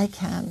I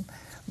can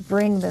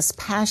bring this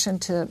passion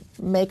to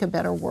make a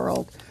better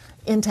world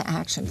into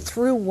action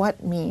through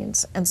what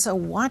means? And so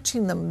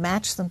watching them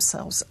match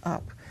themselves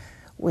up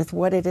with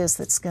what it is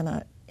that's going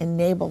to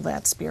enable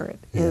that spirit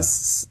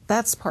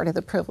that's part of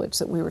the privilege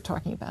that we were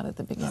talking about at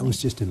the beginning. I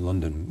was just in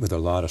London with a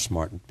lot of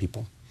smart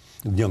people,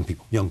 young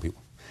people,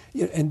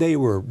 and they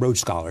were Rhodes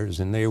Scholars,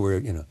 and they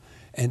were,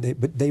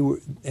 they were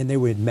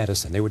in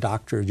medicine. They were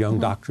doctors, young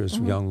doctors,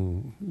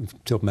 young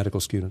still medical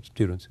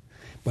students.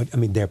 But I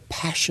mean, their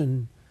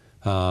passion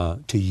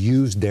to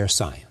use their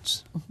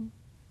science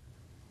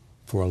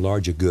for a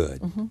larger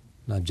good,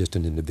 not just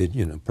an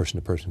individual,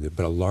 person-to-person good,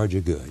 but a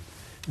larger good,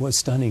 was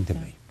stunning to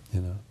me.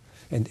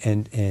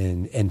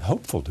 And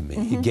hopeful to me.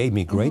 It gave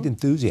me great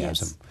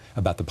enthusiasm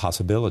about the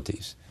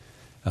possibilities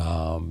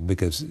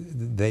because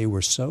they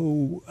were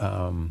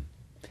so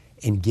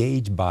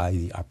engaged by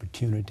the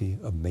opportunity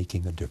of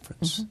making a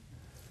difference.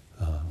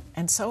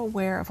 And so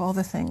aware of all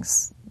the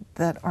things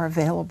that are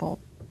available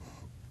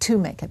to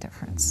make a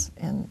difference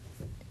in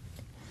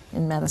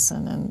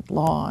medicine and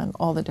law and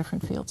all the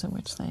different fields in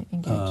which they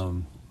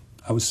engage.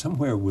 I was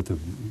somewhere with a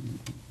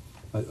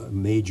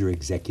major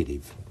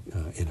executive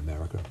in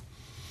America.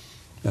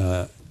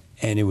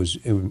 And it was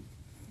Jamie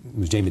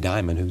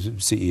Dimon, who's the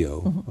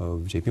CEO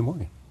of J.P.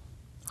 Morgan.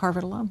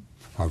 Harvard alum.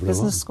 Harvard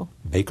Business alum. school.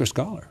 Baker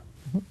Scholar.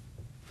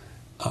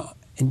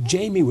 And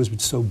Jamie was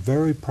so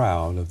very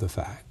proud of the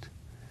fact,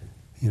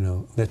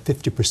 that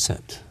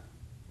 50%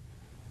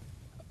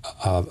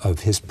 of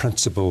his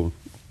principal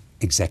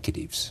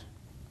executives,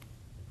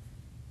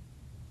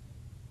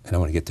 and I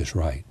want to get this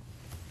right,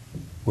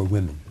 were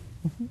women.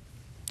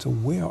 So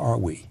where are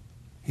we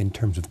in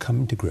terms of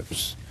coming to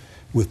grips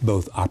with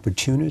both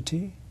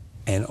opportunity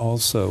and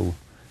also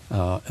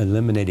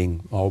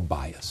eliminating all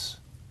bias?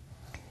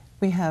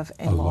 We have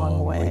a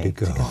long way to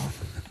go.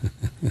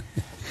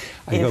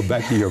 I go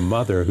back to your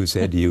mother who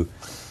said to you,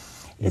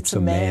 it's a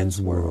man's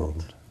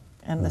world.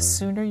 And the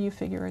sooner you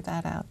figure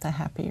that out, the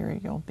happier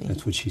you'll be.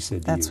 That's what she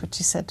said to you. That's what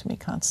she said to me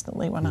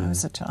constantly when I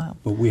was a child.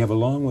 But we have a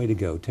long way to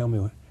go. Tell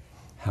me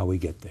how we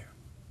get there.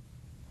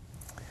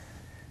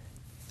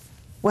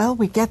 Well,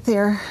 we get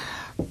there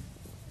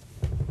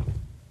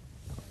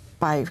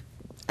by,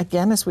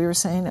 again, as we were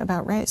saying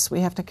about race, we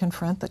have to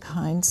confront the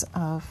kinds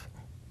of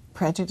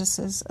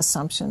prejudices,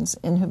 assumptions,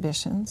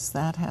 inhibitions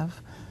that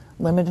have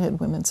limited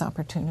women's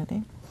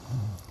opportunity.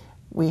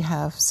 We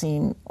have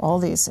seen all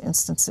these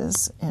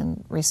instances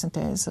in recent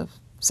days of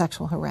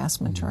sexual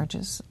harassment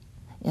charges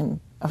in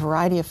a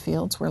variety of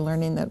fields. We're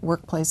learning that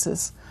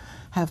workplaces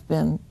have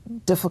been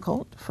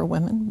difficult for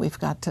women. We've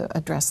got to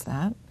address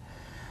that.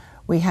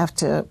 We have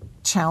to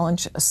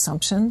challenge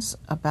assumptions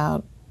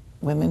about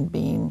women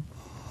being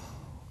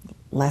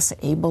less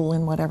able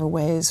in whatever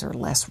ways, or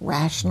less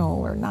rational,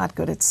 or not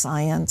good at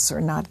science,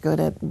 or not good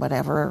at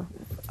whatever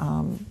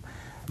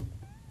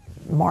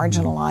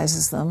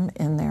marginalizes them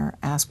in their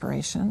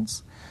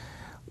aspirations.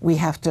 We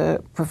have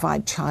to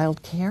provide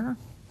child care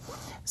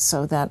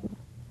so that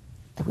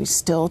we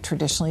still,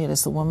 traditionally, it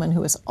is the woman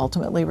who is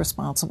ultimately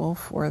responsible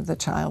for the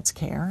child's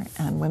care,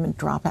 and women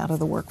drop out of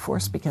the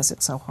workforce because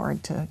it's so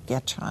hard to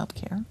get child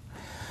care.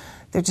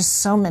 There are just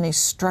so many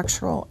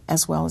structural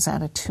as well as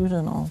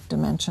attitudinal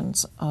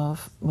dimensions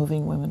of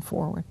moving women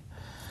forward.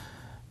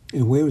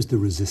 And where is the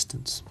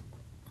resistance?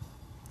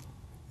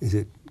 Is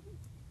it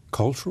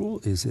cultural?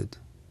 Is it?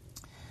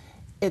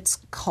 It's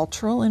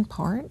cultural in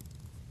part.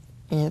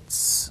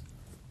 It's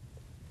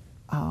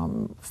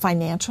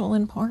financial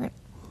in part.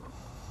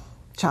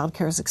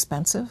 Childcare is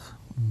expensive.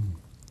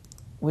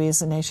 We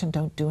as a nation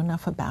don't do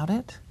enough about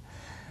it.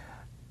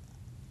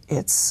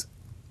 It's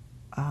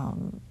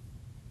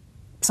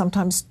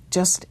sometimes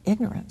just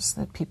ignorance,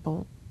 that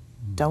people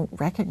don't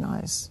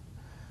recognize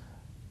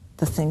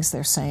the things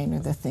they're saying or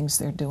the things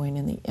they're doing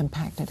and the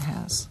impact it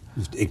has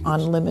Just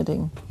on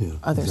limiting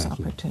others'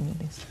 exactly.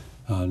 opportunities.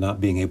 Not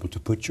being able to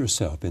put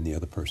yourself in the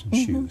other person's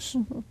shoes.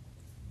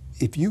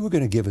 If you were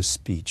going to give a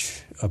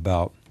speech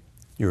about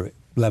your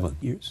 11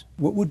 years,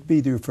 what would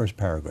be your first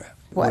paragraph?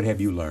 What have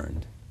you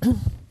learned?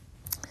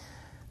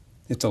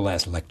 It's a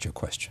last lecture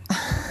question.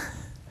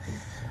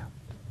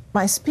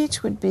 My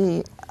speech would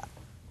be,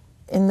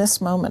 in this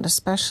moment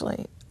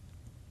especially,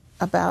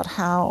 about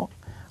how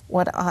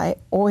what I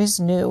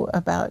always knew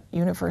about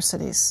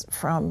universities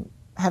from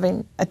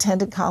having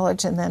attended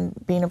college and then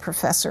being a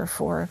professor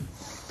for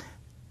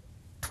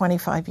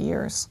 25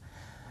 years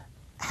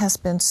has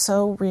been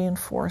so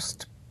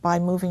reinforced by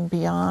moving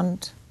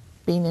beyond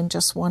being in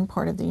just one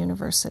part of the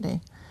university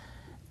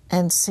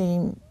and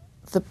seeing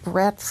the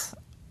breadth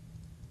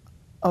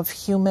of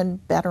human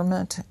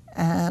betterment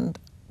and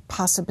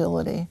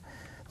possibility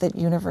that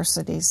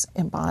universities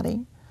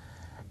embody,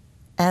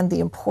 and the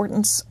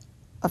importance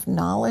of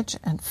knowledge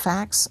and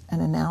facts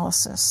and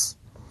analysis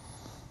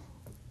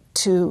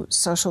to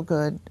social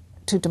good,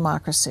 to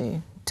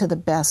democracy, to the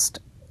best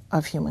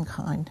of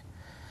humankind.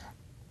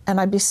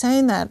 And I'd be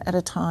saying that at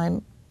a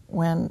time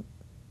when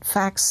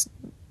facts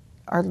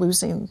are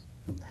losing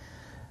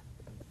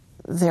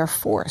their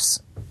force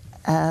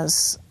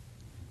as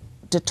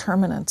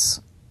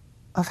determinants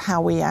of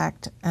how we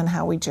act and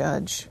how we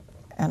judge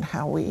and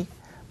how we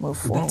move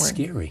forward. That's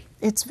scary.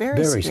 It's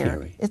very scary.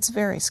 scary. It's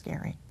very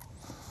scary.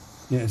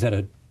 Yeah, is that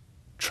a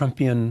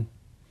Trumpian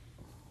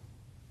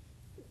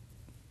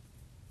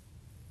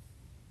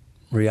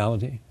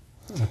reality?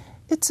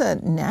 It's a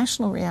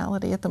national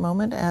reality at the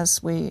moment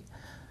as we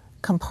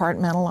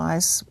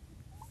compartmentalize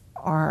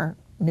our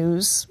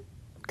news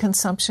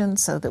consumption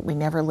so that we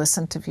never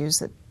listen to views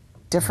that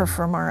differ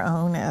from our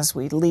own, as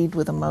we lead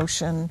with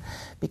emotion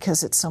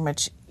because it's so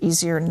much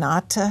easier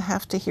not to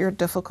have to hear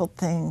difficult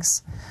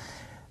things.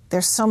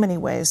 There's so many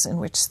ways in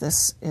which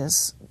this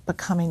is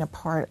becoming a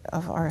part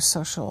of our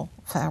social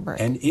fabric.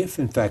 And if,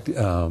 in fact,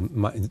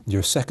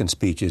 your second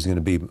speech is going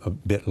to be a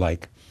bit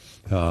like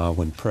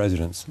when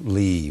presidents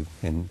leave,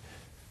 and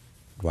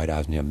Dwight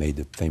Eisenhower made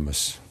the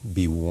famous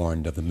 "be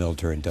warned of the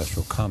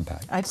military-industrial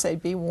compact." I'd say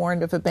be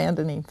warned of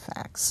abandoning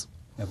facts.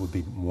 That would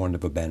be warned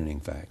of abandoning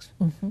facts.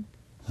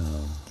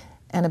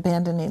 And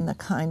abandoning the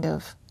kind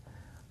of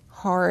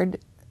hard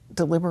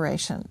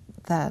deliberation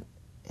that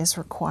is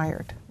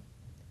required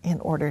in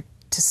order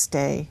to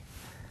stay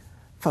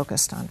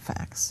focused on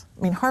facts.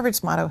 I mean,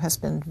 Harvard's motto has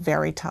been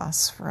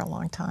Veritas for a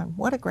long time.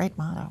 What a great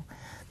motto.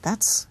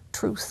 That's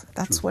truth.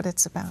 That's what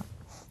it's about.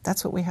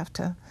 That's what we have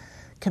to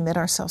commit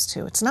ourselves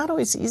to. It's not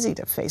always easy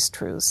to face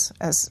truths,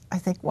 as I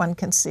think one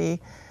can see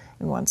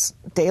in one's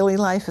daily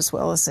life as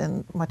well as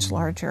in much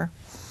larger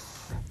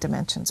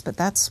dimensions. But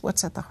that's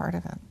what's at the heart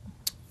of it.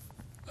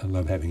 I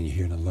love having you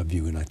here, and I love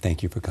you, and I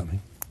thank you for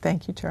coming.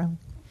 Thank you, Charlie.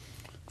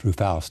 Drew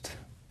Faust,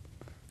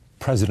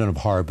 president of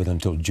Harvard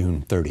until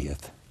June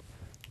 30th,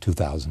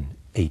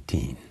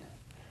 2018.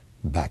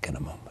 Back in a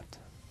moment.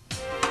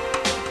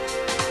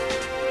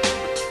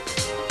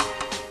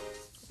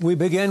 We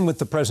begin with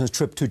the president's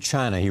trip to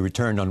China. He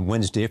returned on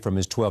Wednesday from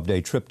his 12-day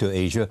trip to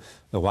Asia.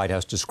 The White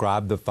House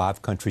described the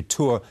five-country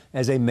tour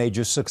as a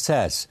major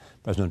success.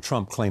 President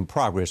Trump claimed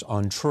progress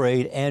on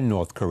trade and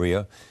North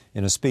Korea.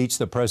 In a speech,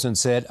 the president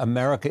said,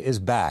 "America is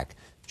back."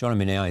 Joining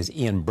me now is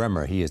Ian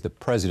Bremmer. He is the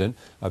president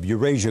of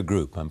Eurasia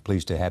Group. I'm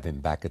pleased to have him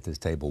back at this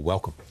table.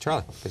 Welcome.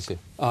 Charlie, good to see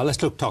you. Let's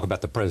talk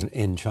about the president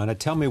in China.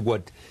 Tell me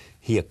what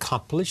he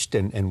accomplished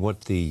and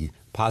what the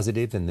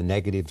positives and the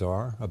negatives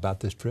are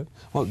about this trip.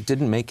 Well,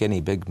 didn't make any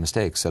big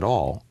mistakes at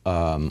all.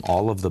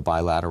 All of the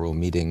bilateral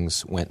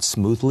meetings went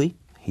smoothly.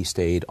 He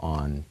stayed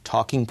on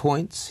talking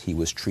points. He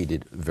was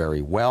treated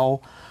very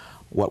well.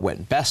 What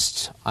went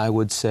best, I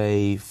would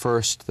say,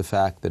 first, the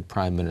fact that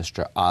Prime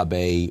Minister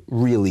Abe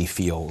really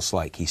feels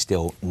like he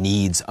still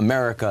needs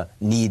America,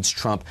 needs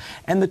Trump,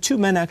 and the two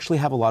men actually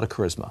have a lot of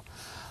charisma.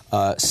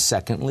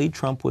 Secondly,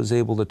 Trump was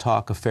able to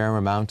talk a fair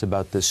amount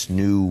about this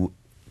new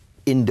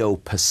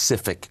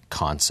Indo-Pacific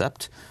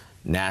concept,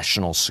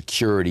 national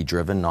security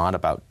driven, not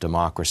about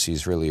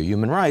democracies really or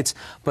human rights,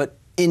 but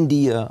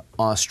India,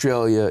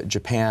 Australia,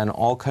 Japan,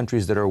 all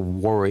countries that are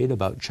worried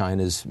about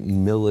China's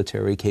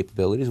military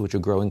capabilities, which are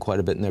growing quite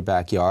a bit in their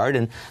backyard,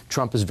 and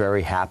Trump is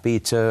very happy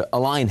to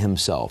align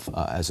himself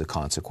as a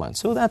consequence.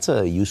 So that's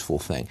a useful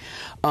thing.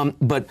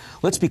 But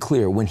let's be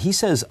clear, when he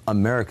says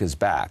America's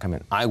back, I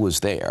mean, I was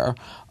there.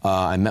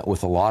 I met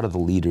with a lot of the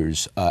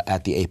leaders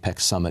at the APEC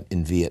summit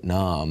in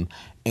Vietnam,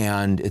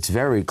 and it's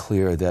very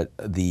clear that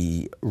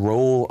the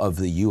role of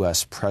the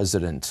U.S.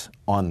 president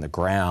on the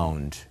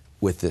ground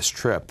with this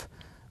trip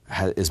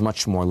is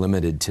much more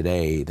limited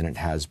today than it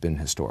has been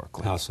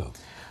historically. How so?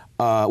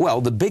 Well,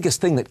 the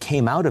biggest thing that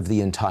came out of the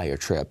entire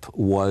trip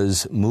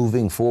was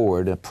moving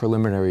forward a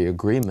preliminary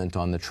agreement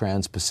on the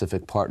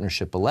Trans-Pacific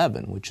Partnership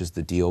 11, which is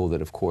the deal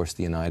that, of course,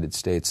 the United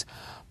States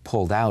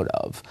pulled out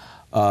of.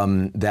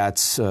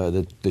 That's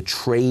the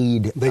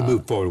trade. They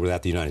moved forward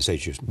without the United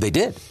States. They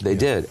did. They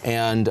did.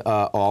 And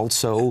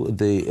also,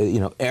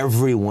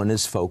 everyone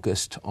is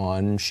focused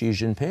on Xi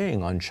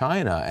Jinping, on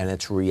China, and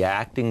it's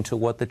reacting to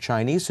what the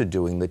Chinese are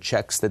doing, the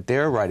checks that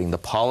they're writing, the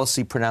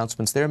policy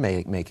pronouncements they're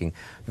making.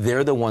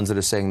 They're the ones that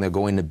are saying they're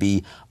going to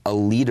be a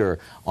leader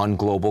on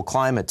global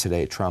climate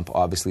today. Trump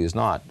obviously is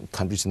not.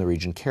 Countries in the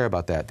region care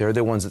about that. They're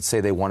the ones that say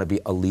they want to be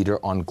a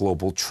leader on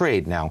global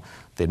trade. Now,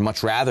 they'd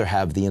much rather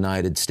have the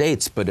United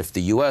States, but if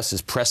the U.S.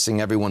 is pressing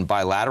everyone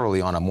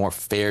bilaterally on a more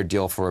fair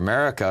deal for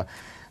America,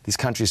 these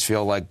countries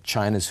feel like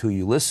China's who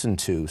you listen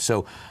to.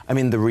 So, I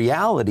mean, the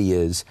reality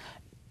is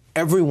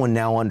everyone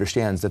now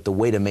understands that the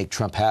way to make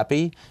Trump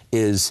happy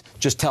is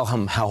just tell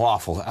him how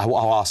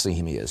awesome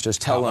he is.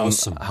 Just tell him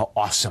how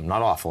awesome,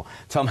 not awful.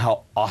 Tell him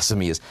how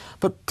awesome he is.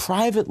 But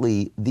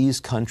privately,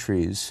 these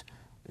countries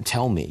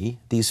tell me,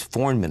 these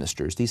foreign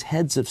ministers, these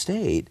heads of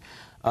state,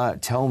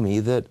 tell me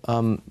that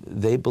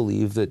they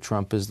believe that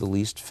Trump is the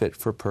least fit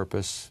for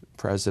purpose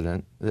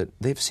president that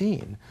they've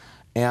seen.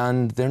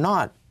 And they're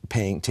not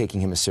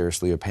taking him as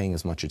seriously or paying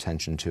as much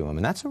attention to him.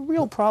 And that's a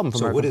real problem for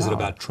American So what is power. it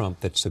about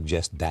Trump that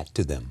suggests that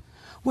to them?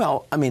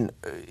 Well, I mean,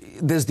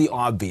 there's the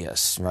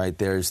obvious, right?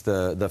 There's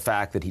the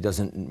fact that he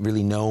doesn't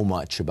really know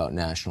much about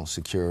national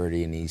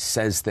security, and he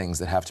says things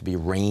that have to be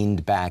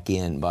reined back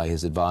in by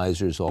his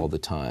advisors all the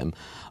time.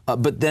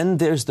 But then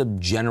there's the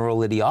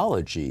general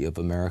ideology of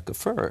America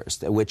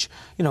First, which,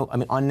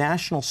 on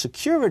national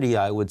security,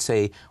 I would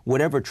say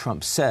whatever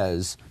Trump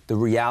says, the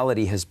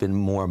reality has been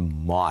more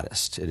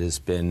modest. It has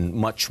been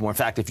much more. In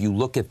fact, if you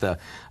look at the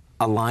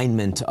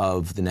alignment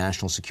of the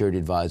National Security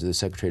Advisor, the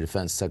Secretary of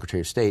Defense,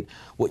 Secretary of State,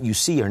 what you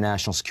see are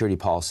national security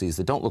policies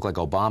that don't look like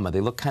Obama.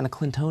 They look kind of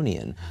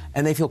Clintonian,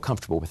 and they feel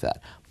comfortable with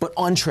that. But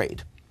on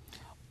trade,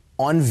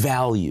 on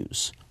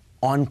values,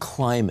 on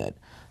climate,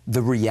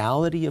 the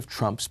reality of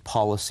Trump's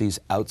policies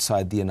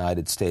outside the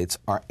United States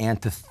are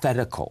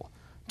antithetical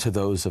to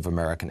those of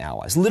American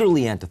allies,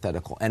 literally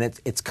antithetical. And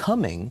it's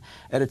coming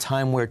at a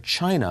time where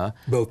China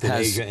both in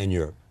Asia and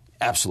Europe.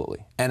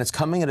 Absolutely. And it's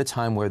coming at a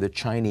time where the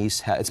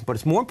Chinese but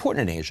it's more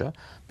important in Asia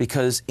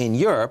because in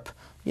Europe,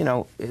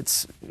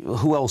 it's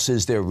who else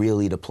is there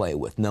really to play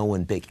with? No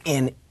one big.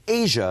 In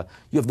Asia,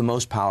 you have the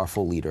most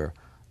powerful leader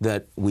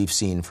that we've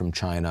seen from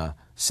China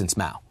since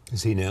Mao.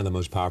 Is he now the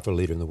most powerful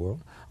leader in the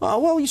world?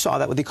 Well, you saw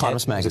that with The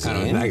Economist magazine.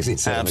 Economist magazine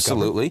said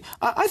absolutely.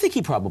 I think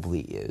he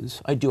probably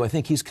is. I do. I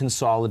think he's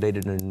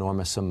consolidated an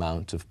enormous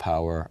amount of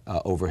power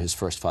over his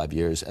first 5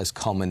 years, as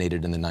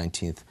culminated in the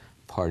 19th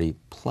Party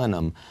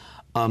plenum.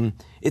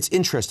 It's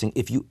interesting.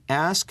 If you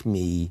ask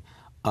me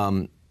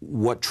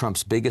what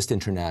Trump's biggest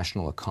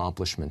international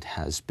accomplishment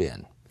has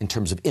been in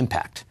terms of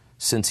impact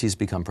since he's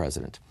become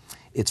president,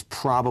 it's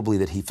probably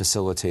that he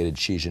facilitated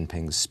Xi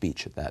Jinping's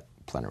speech at that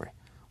plenary,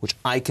 which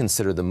I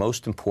consider the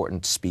most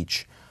important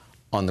speech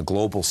on the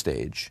global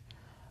stage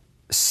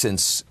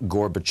since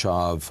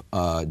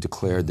Gorbachev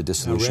declared the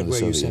dissolution of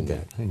the Soviet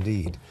Union.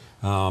 Indeed.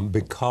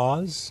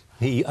 Because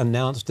he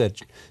announced that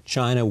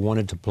China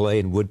wanted to play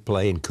and would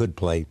play and could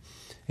play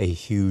a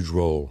huge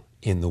role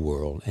in the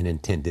world and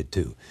intended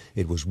to.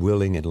 It was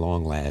willing at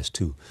long last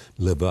to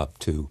live up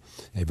to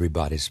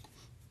everybody's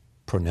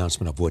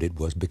pronouncement of what it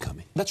was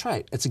becoming. That's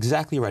right. That's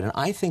exactly right. And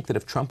I think that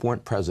if Trump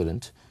weren't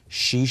president,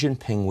 Xi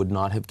Jinping would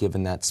not have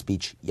given that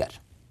speech yet.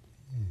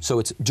 So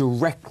it's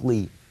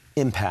directly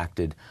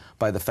impacted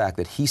by the fact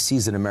that he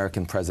sees an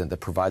American president that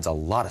provides a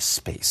lot of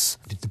space.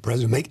 Did the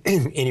president make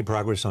any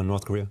progress on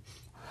North Korea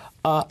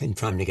in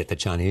trying to get the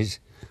Chinese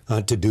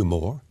to do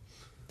more?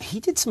 He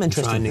did some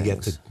interesting things. Trying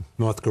to get the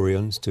North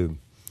Koreans to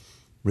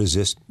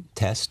resist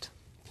test?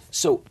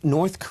 So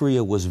North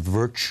Korea was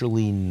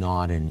virtually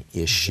not an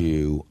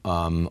issue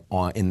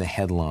in the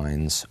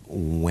headlines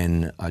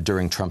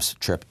during Trump's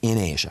trip in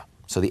Asia.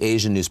 So the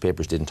Asian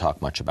newspapers didn't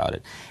talk much about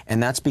it.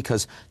 And that's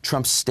because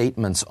Trump's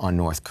statements on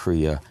North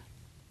Korea,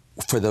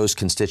 for those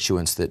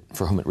constituents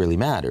for whom it really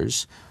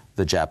matters,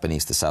 the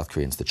Japanese, the South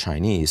Koreans, the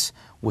Chinese,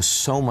 was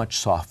so much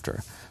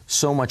softer,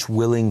 so much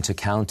willing to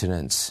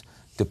countenance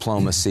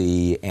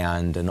diplomacy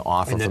and an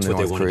offer from the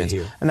North Koreans.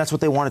 And that's what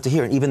they wanted to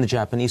hear. And even the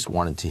Japanese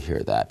wanted to hear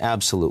that.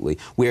 Absolutely.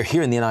 Where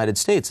here in the United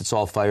States, it's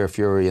all fire,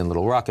 fury, and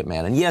little rocket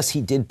man. And yes,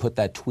 he did put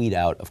that tweet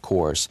out, of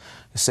course,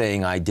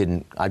 saying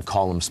I'd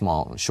call him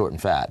small, short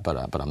and fat, but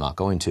I'm not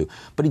going to.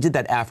 But he did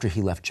that after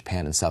he left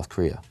Japan and South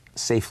Korea,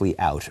 safely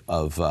out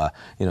of,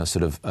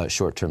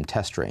 short-term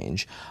test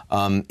range.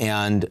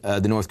 And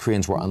the North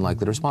Koreans were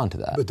unlikely to respond to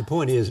that. But the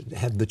point is,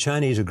 have the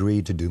Chinese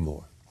agreed to do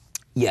more?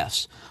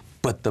 Yes.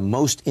 But the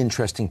most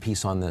interesting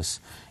piece on this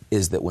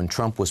is that when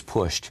Trump was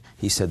pushed,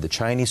 he said the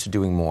Chinese are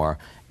doing more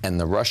and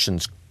the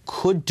Russians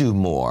could do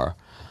more,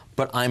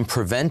 but I'm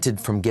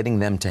prevented from getting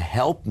them to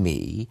help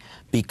me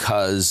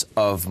because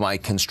of my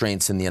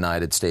constraints in the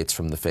United States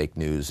from the fake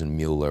news and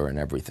Mueller and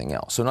everything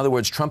else. So in other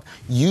words, Trump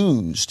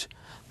used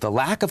the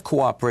lack of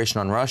cooperation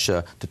on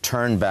Russia to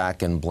turn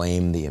back and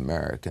blame the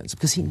Americans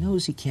because he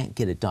knows he can't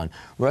get it done.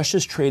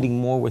 Russia's trading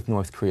more with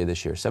North Korea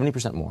this year,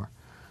 70% more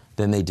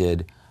than they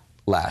did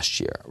last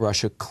year.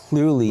 Russia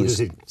clearly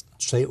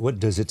What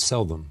does it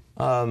sell them?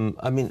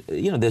 I mean,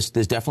 there's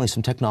definitely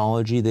some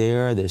technology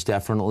there. There's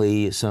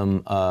definitely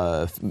some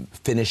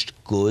finished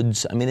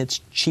goods. I mean,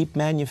 it's cheap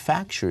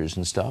manufacturers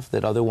and stuff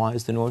that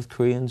otherwise the North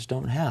Koreans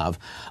don't have.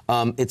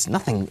 It's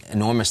nothing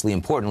enormously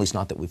important, at least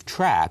not that we've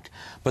tracked.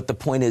 But the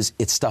point is,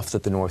 it's stuff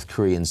that the North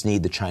Koreans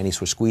need. The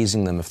Chinese were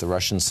squeezing them. If the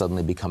Russians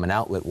suddenly become an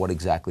outlet, what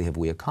exactly have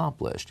we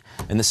accomplished?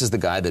 And this is the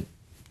guy that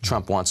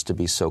Trump wants to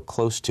be so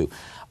close to.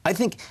 I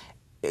think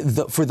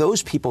for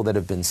those people that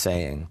have been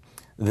saying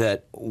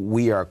that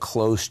we are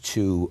close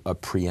to a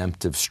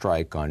preemptive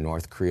strike on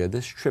North Korea,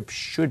 this trip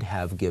should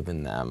have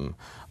given them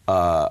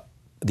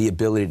the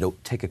ability to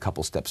take a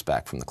couple steps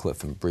back from the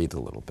cliff and breathe a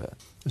little bit.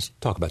 Let's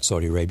talk about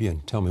Saudi Arabia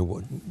and tell me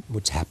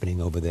what's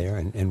happening over there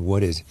and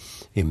what is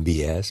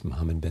MBS,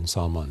 Mohammed bin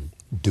Salman,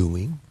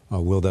 doing?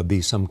 Or will there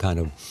be some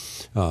kind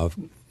of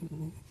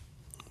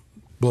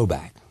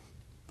blowback?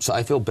 So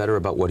I feel better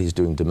about what he's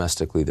doing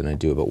domestically than I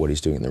do about what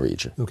he's doing in the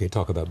region. Okay,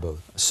 talk about both.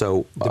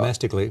 So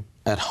domestically,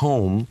 at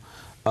home,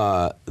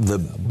 both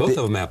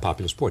of them have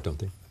popular support, don't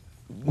they?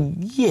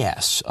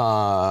 Yes,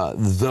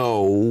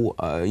 though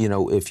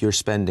if you're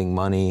spending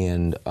money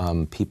and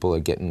people are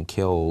getting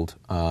killed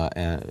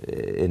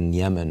in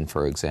Yemen,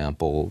 for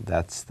example,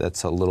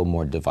 that's a little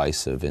more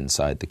divisive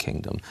inside the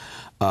kingdom.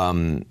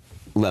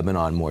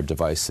 Lebanon more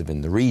divisive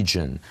in the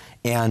region,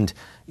 and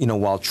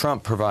while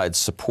Trump provides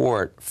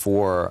support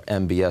for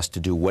MBS to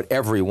do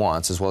whatever he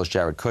wants, as well as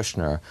Jared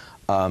Kushner.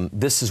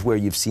 This is where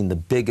you've seen the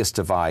biggest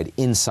divide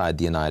inside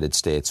the United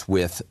States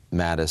with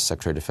Mattis,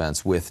 Secretary of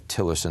Defense, with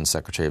Tillerson,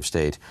 Secretary of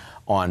State,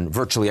 on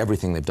virtually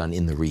everything they've done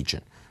in the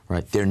region.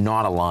 Right? They're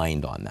not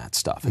aligned on that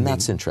stuff, and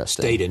that's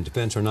interesting. State and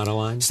defense are not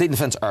aligned? State and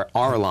defense are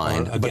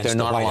aligned, but they're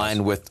not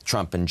aligned with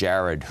Trump and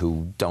Jared,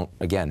 who don't,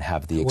 again,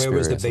 have the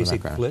experience. Where was the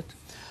basic split?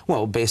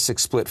 Well, basic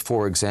split,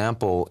 for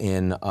example,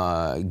 in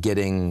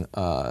getting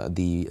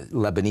the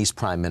Lebanese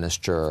Prime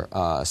Minister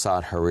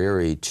Saad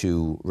Hariri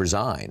to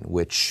resign,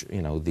 which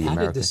the How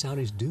did the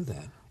Saudis do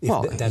that?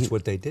 If that's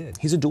what they did.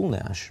 He's a dual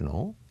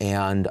national,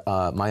 and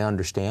my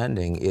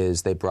understanding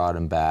is they brought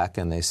him back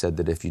and they said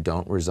that if you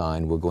don't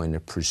resign, we're going to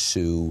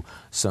pursue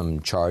some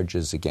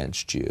charges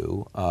against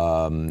you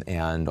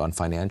and on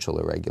financial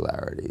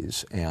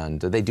irregularities. And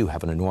they do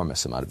have an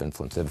enormous amount of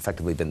influence. They've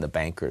effectively been the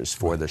bankers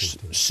for the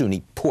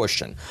Sunni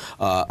portion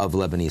of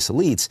Lebanese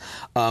elites.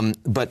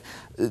 But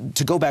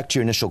to go back to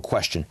your initial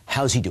question,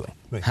 how's he doing?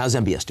 Right. How's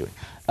MBS doing?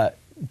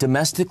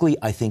 Domestically,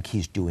 I think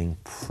he's doing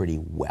pretty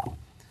well.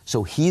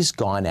 So he's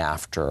gone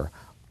after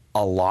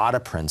a lot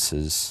of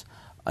princes,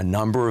 a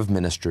number of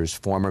ministers,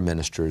 former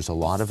ministers, a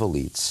lot of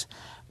elites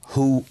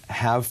who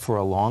have for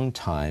a long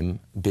time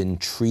been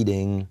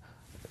treating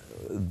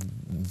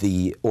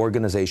the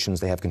organizations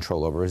they have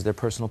control over as their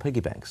personal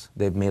piggy banks.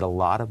 They've made a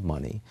lot of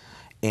money,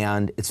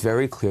 and it's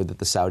very clear that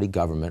the Saudi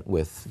government,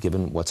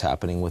 given what's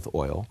happening with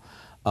oil,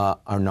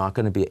 are not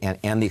going to be,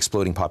 and the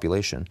exploding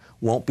population,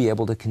 won't be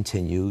able to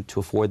continue to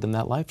afford them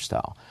that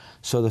lifestyle.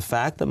 So the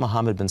fact that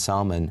Mohammed bin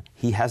Salman,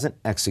 he hasn't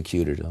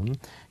executed him,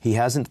 he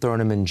hasn't thrown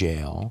him in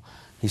jail,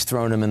 he's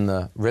thrown him in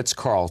the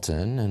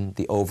Ritz-Carlton and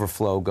the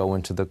overflow go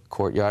into the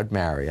Courtyard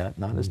Marriott,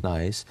 not as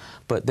nice,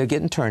 but they're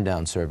getting turn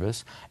down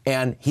service,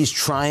 and he's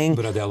trying...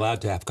 But are they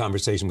allowed to have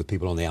conversation with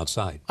people on the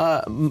outside?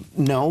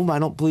 No, I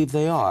don't believe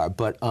they are,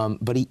 but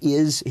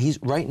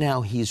right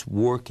now he's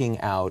working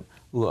out,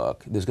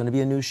 look, there's going to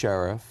be a new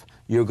sheriff.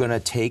 You're going to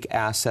take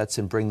assets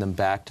and bring them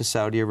back to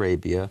Saudi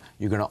Arabia.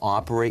 You're going to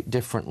operate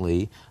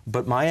differently.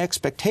 But my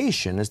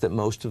expectation is that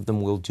most of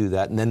them will do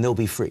that, and then they'll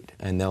be freed,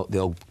 and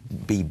they'll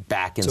be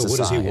back in society.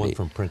 So what does he want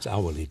from Prince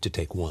Al-Walid to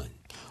take one?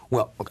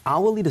 Well, look,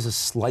 Al-Walid is a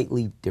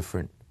slightly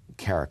different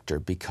character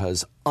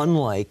because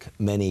unlike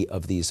many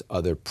of these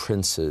other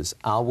princes,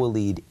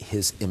 Al-Walid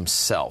is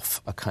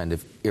himself a kind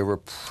of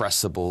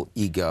irrepressible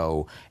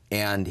ego,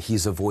 and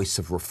he's a voice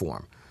of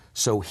reform.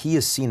 So he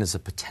is seen as a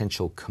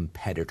potential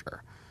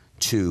competitor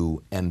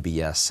to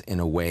MBS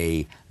in a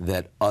way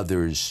that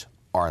others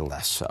are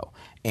less so.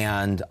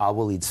 And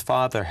Al-Walid's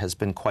father has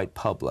been quite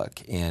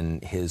public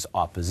in his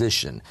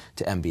opposition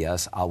to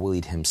MBS.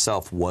 Al-Walid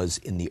himself was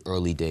in the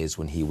early days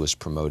when he was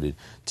promoted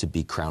to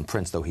be crown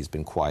prince, though he's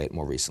been quiet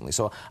more recently.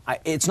 So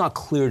it's not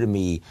clear to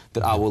me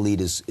that Al-Walid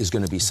is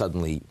going to be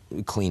suddenly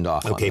cleaned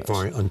off on this.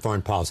 On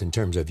foreign policy, in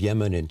terms of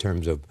Yemen, in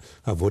terms of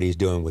what he's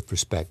doing with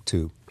respect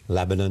to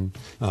Lebanon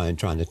and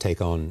trying to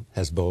take on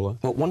Hezbollah?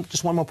 Well,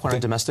 just one more point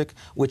on domestic,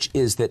 which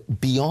is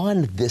that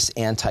beyond this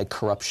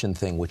anti-corruption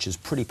thing, which is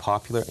pretty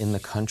popular in the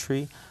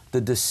country,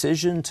 the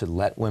decision to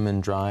let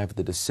women drive,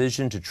 the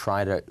decision to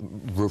try to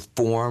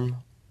reform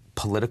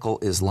political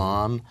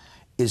Islam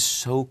is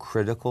so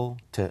critical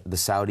to the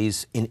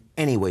Saudis in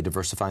any way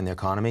diversifying their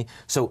economy.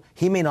 So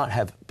he may not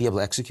be able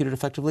to execute it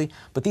effectively,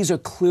 but these are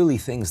clearly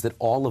things that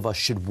all of us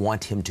should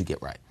want him to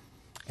get right.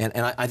 And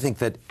I think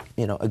that,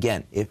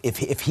 again,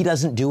 if he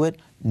doesn't do it,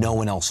 no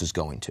one else is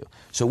going to.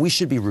 So we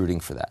should be rooting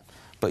for that.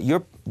 But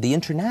the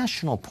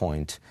international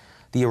point,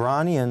 the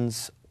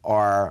Iranians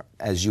are,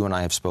 as you and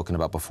I have spoken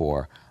about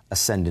before,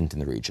 ascendant in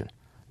the region.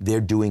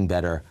 They're doing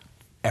better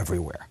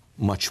everywhere,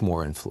 much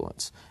more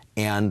influence.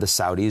 And the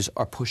Saudis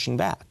are pushing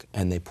back,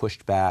 and they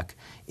pushed back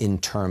in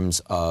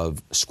terms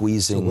of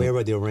squeezing. So where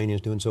are the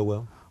Iranians doing so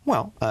well?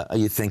 Well,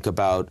 you think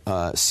about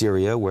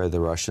Syria, where the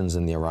Russians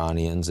and the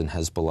Iranians and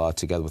Hezbollah,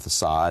 together with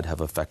Assad, have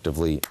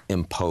effectively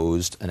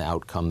imposed an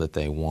outcome that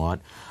they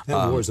want.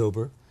 That war's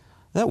over.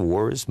 That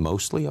war is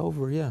mostly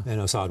over, yeah.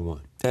 And Assad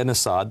won. And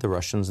Assad, the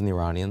Russians and the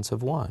Iranians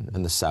have won,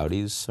 and the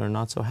Saudis are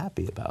not so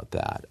happy about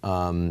that.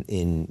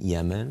 In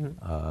Yemen,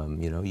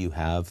 you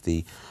have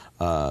the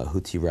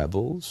Houthi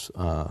rebels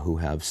who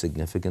have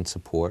significant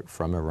support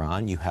from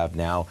Iran. You have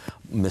now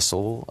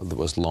missile that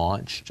was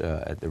launched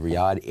at the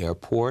Riyadh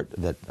airport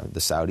that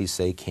the Saudis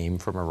say came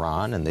from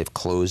Iran, and they've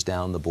closed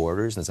down the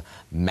borders. There's a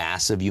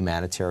massive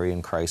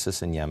humanitarian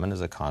crisis in Yemen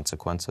as a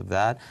consequence of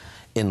that.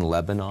 In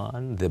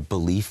Lebanon, the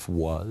belief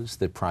was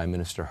that Prime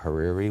Minister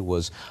Hariri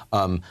was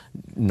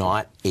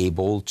not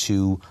able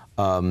to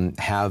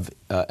have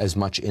as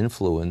much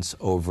influence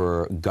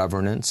over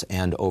governance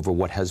and over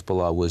what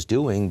Hezbollah was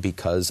doing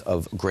because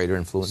of greater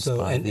influence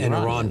by the and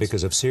Iranians. Iran,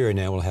 because of Syria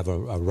now, will have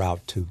a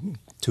route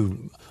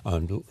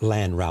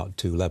land route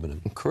to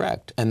Lebanon.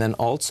 Correct. And then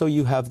also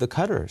you have the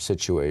Qatar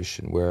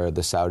situation, where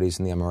the Saudis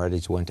and the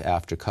Emiratis went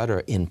after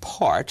Qatar in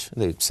part.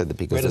 They said that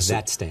because where does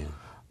that stand?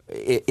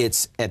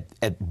 It's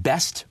at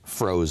best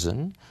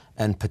frozen,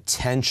 and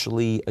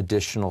potentially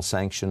additional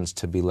sanctions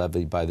to be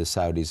levied by the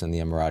Saudis and the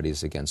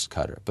Emiratis against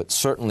Qatar. But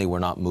certainly we're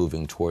not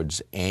moving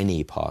towards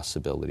any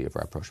possibility of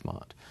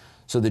rapprochement.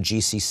 So the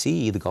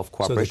GCC, the Gulf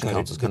Cooperation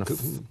Council, is going to...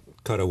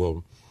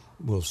 Qatar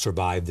will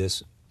survive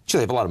this? Sure,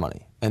 they have a lot of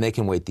money, and they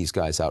can wait these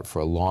guys out for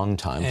a long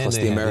time. Plus,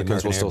 the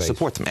Americans will still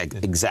support them.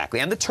 Exactly.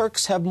 And the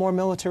Turks have more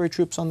military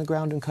troops on the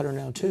ground in Qatar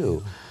now,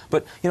 too. Yeah.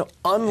 But,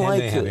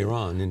 unlike... And they have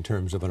Iran, in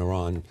terms of an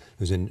Iran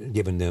who's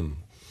given them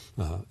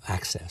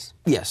access.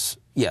 Yes.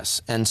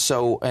 And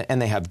so, and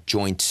they have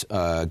joint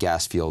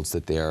gas fields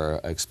that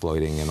they're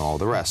exploiting and all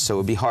the rest. So it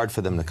would be hard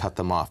for them to cut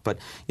them off. But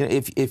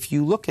if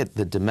you look at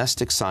the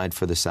domestic side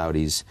for the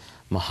Saudis,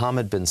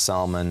 Mohammed bin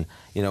Salman,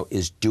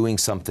 is doing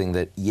something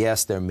that,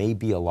 yes, there may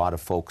be a lot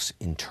of folks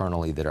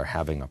internally that are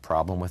having a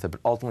problem with it, but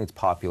ultimately it's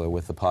popular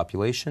with the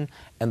population,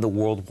 and the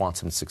world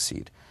wants him to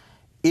succeed.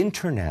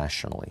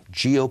 Internationally,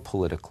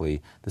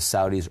 geopolitically, the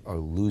Saudis are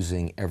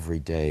losing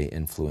everyday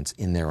influence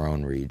in their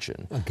own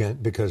region. Okay,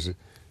 because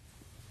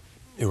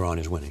Iran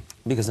is winning.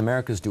 Because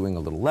America's doing a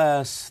little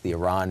less. The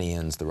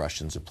Iranians, the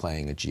Russians are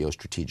playing a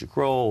geostrategic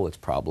role. It's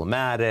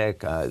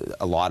problematic.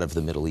 A lot of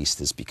the Middle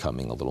East is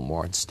becoming a little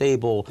more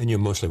unstable. And you're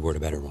mostly worried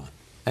about Iran.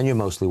 And you're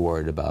mostly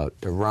worried about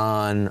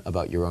Iran,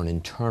 about your own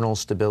internal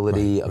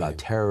stability, about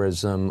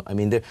terrorism. I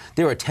mean,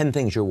 there are 10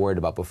 things you're worried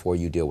about before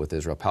you deal with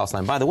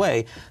Israel-Palestine. By the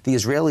way, the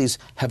Israelis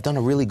have done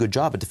a really good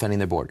job at defending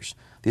their borders.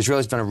 The Israelis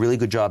have done a really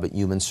good job at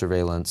human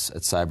surveillance,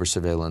 at cyber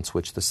surveillance,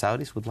 which the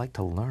Saudis would like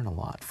to learn a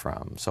lot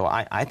from. So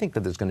I think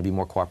that there's going to be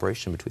more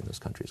cooperation between those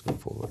countries going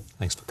forward.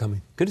 Thanks for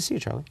coming. Good to see you,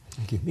 Charlie.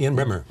 Thank you. Ian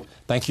Bremmer,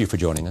 thank you for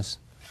joining us.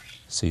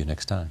 See you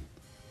next time.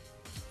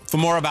 For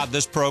more about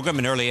this program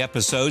and early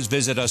episodes,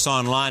 visit us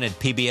online at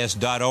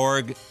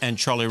pbs.org and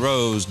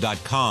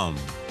charlierose.com.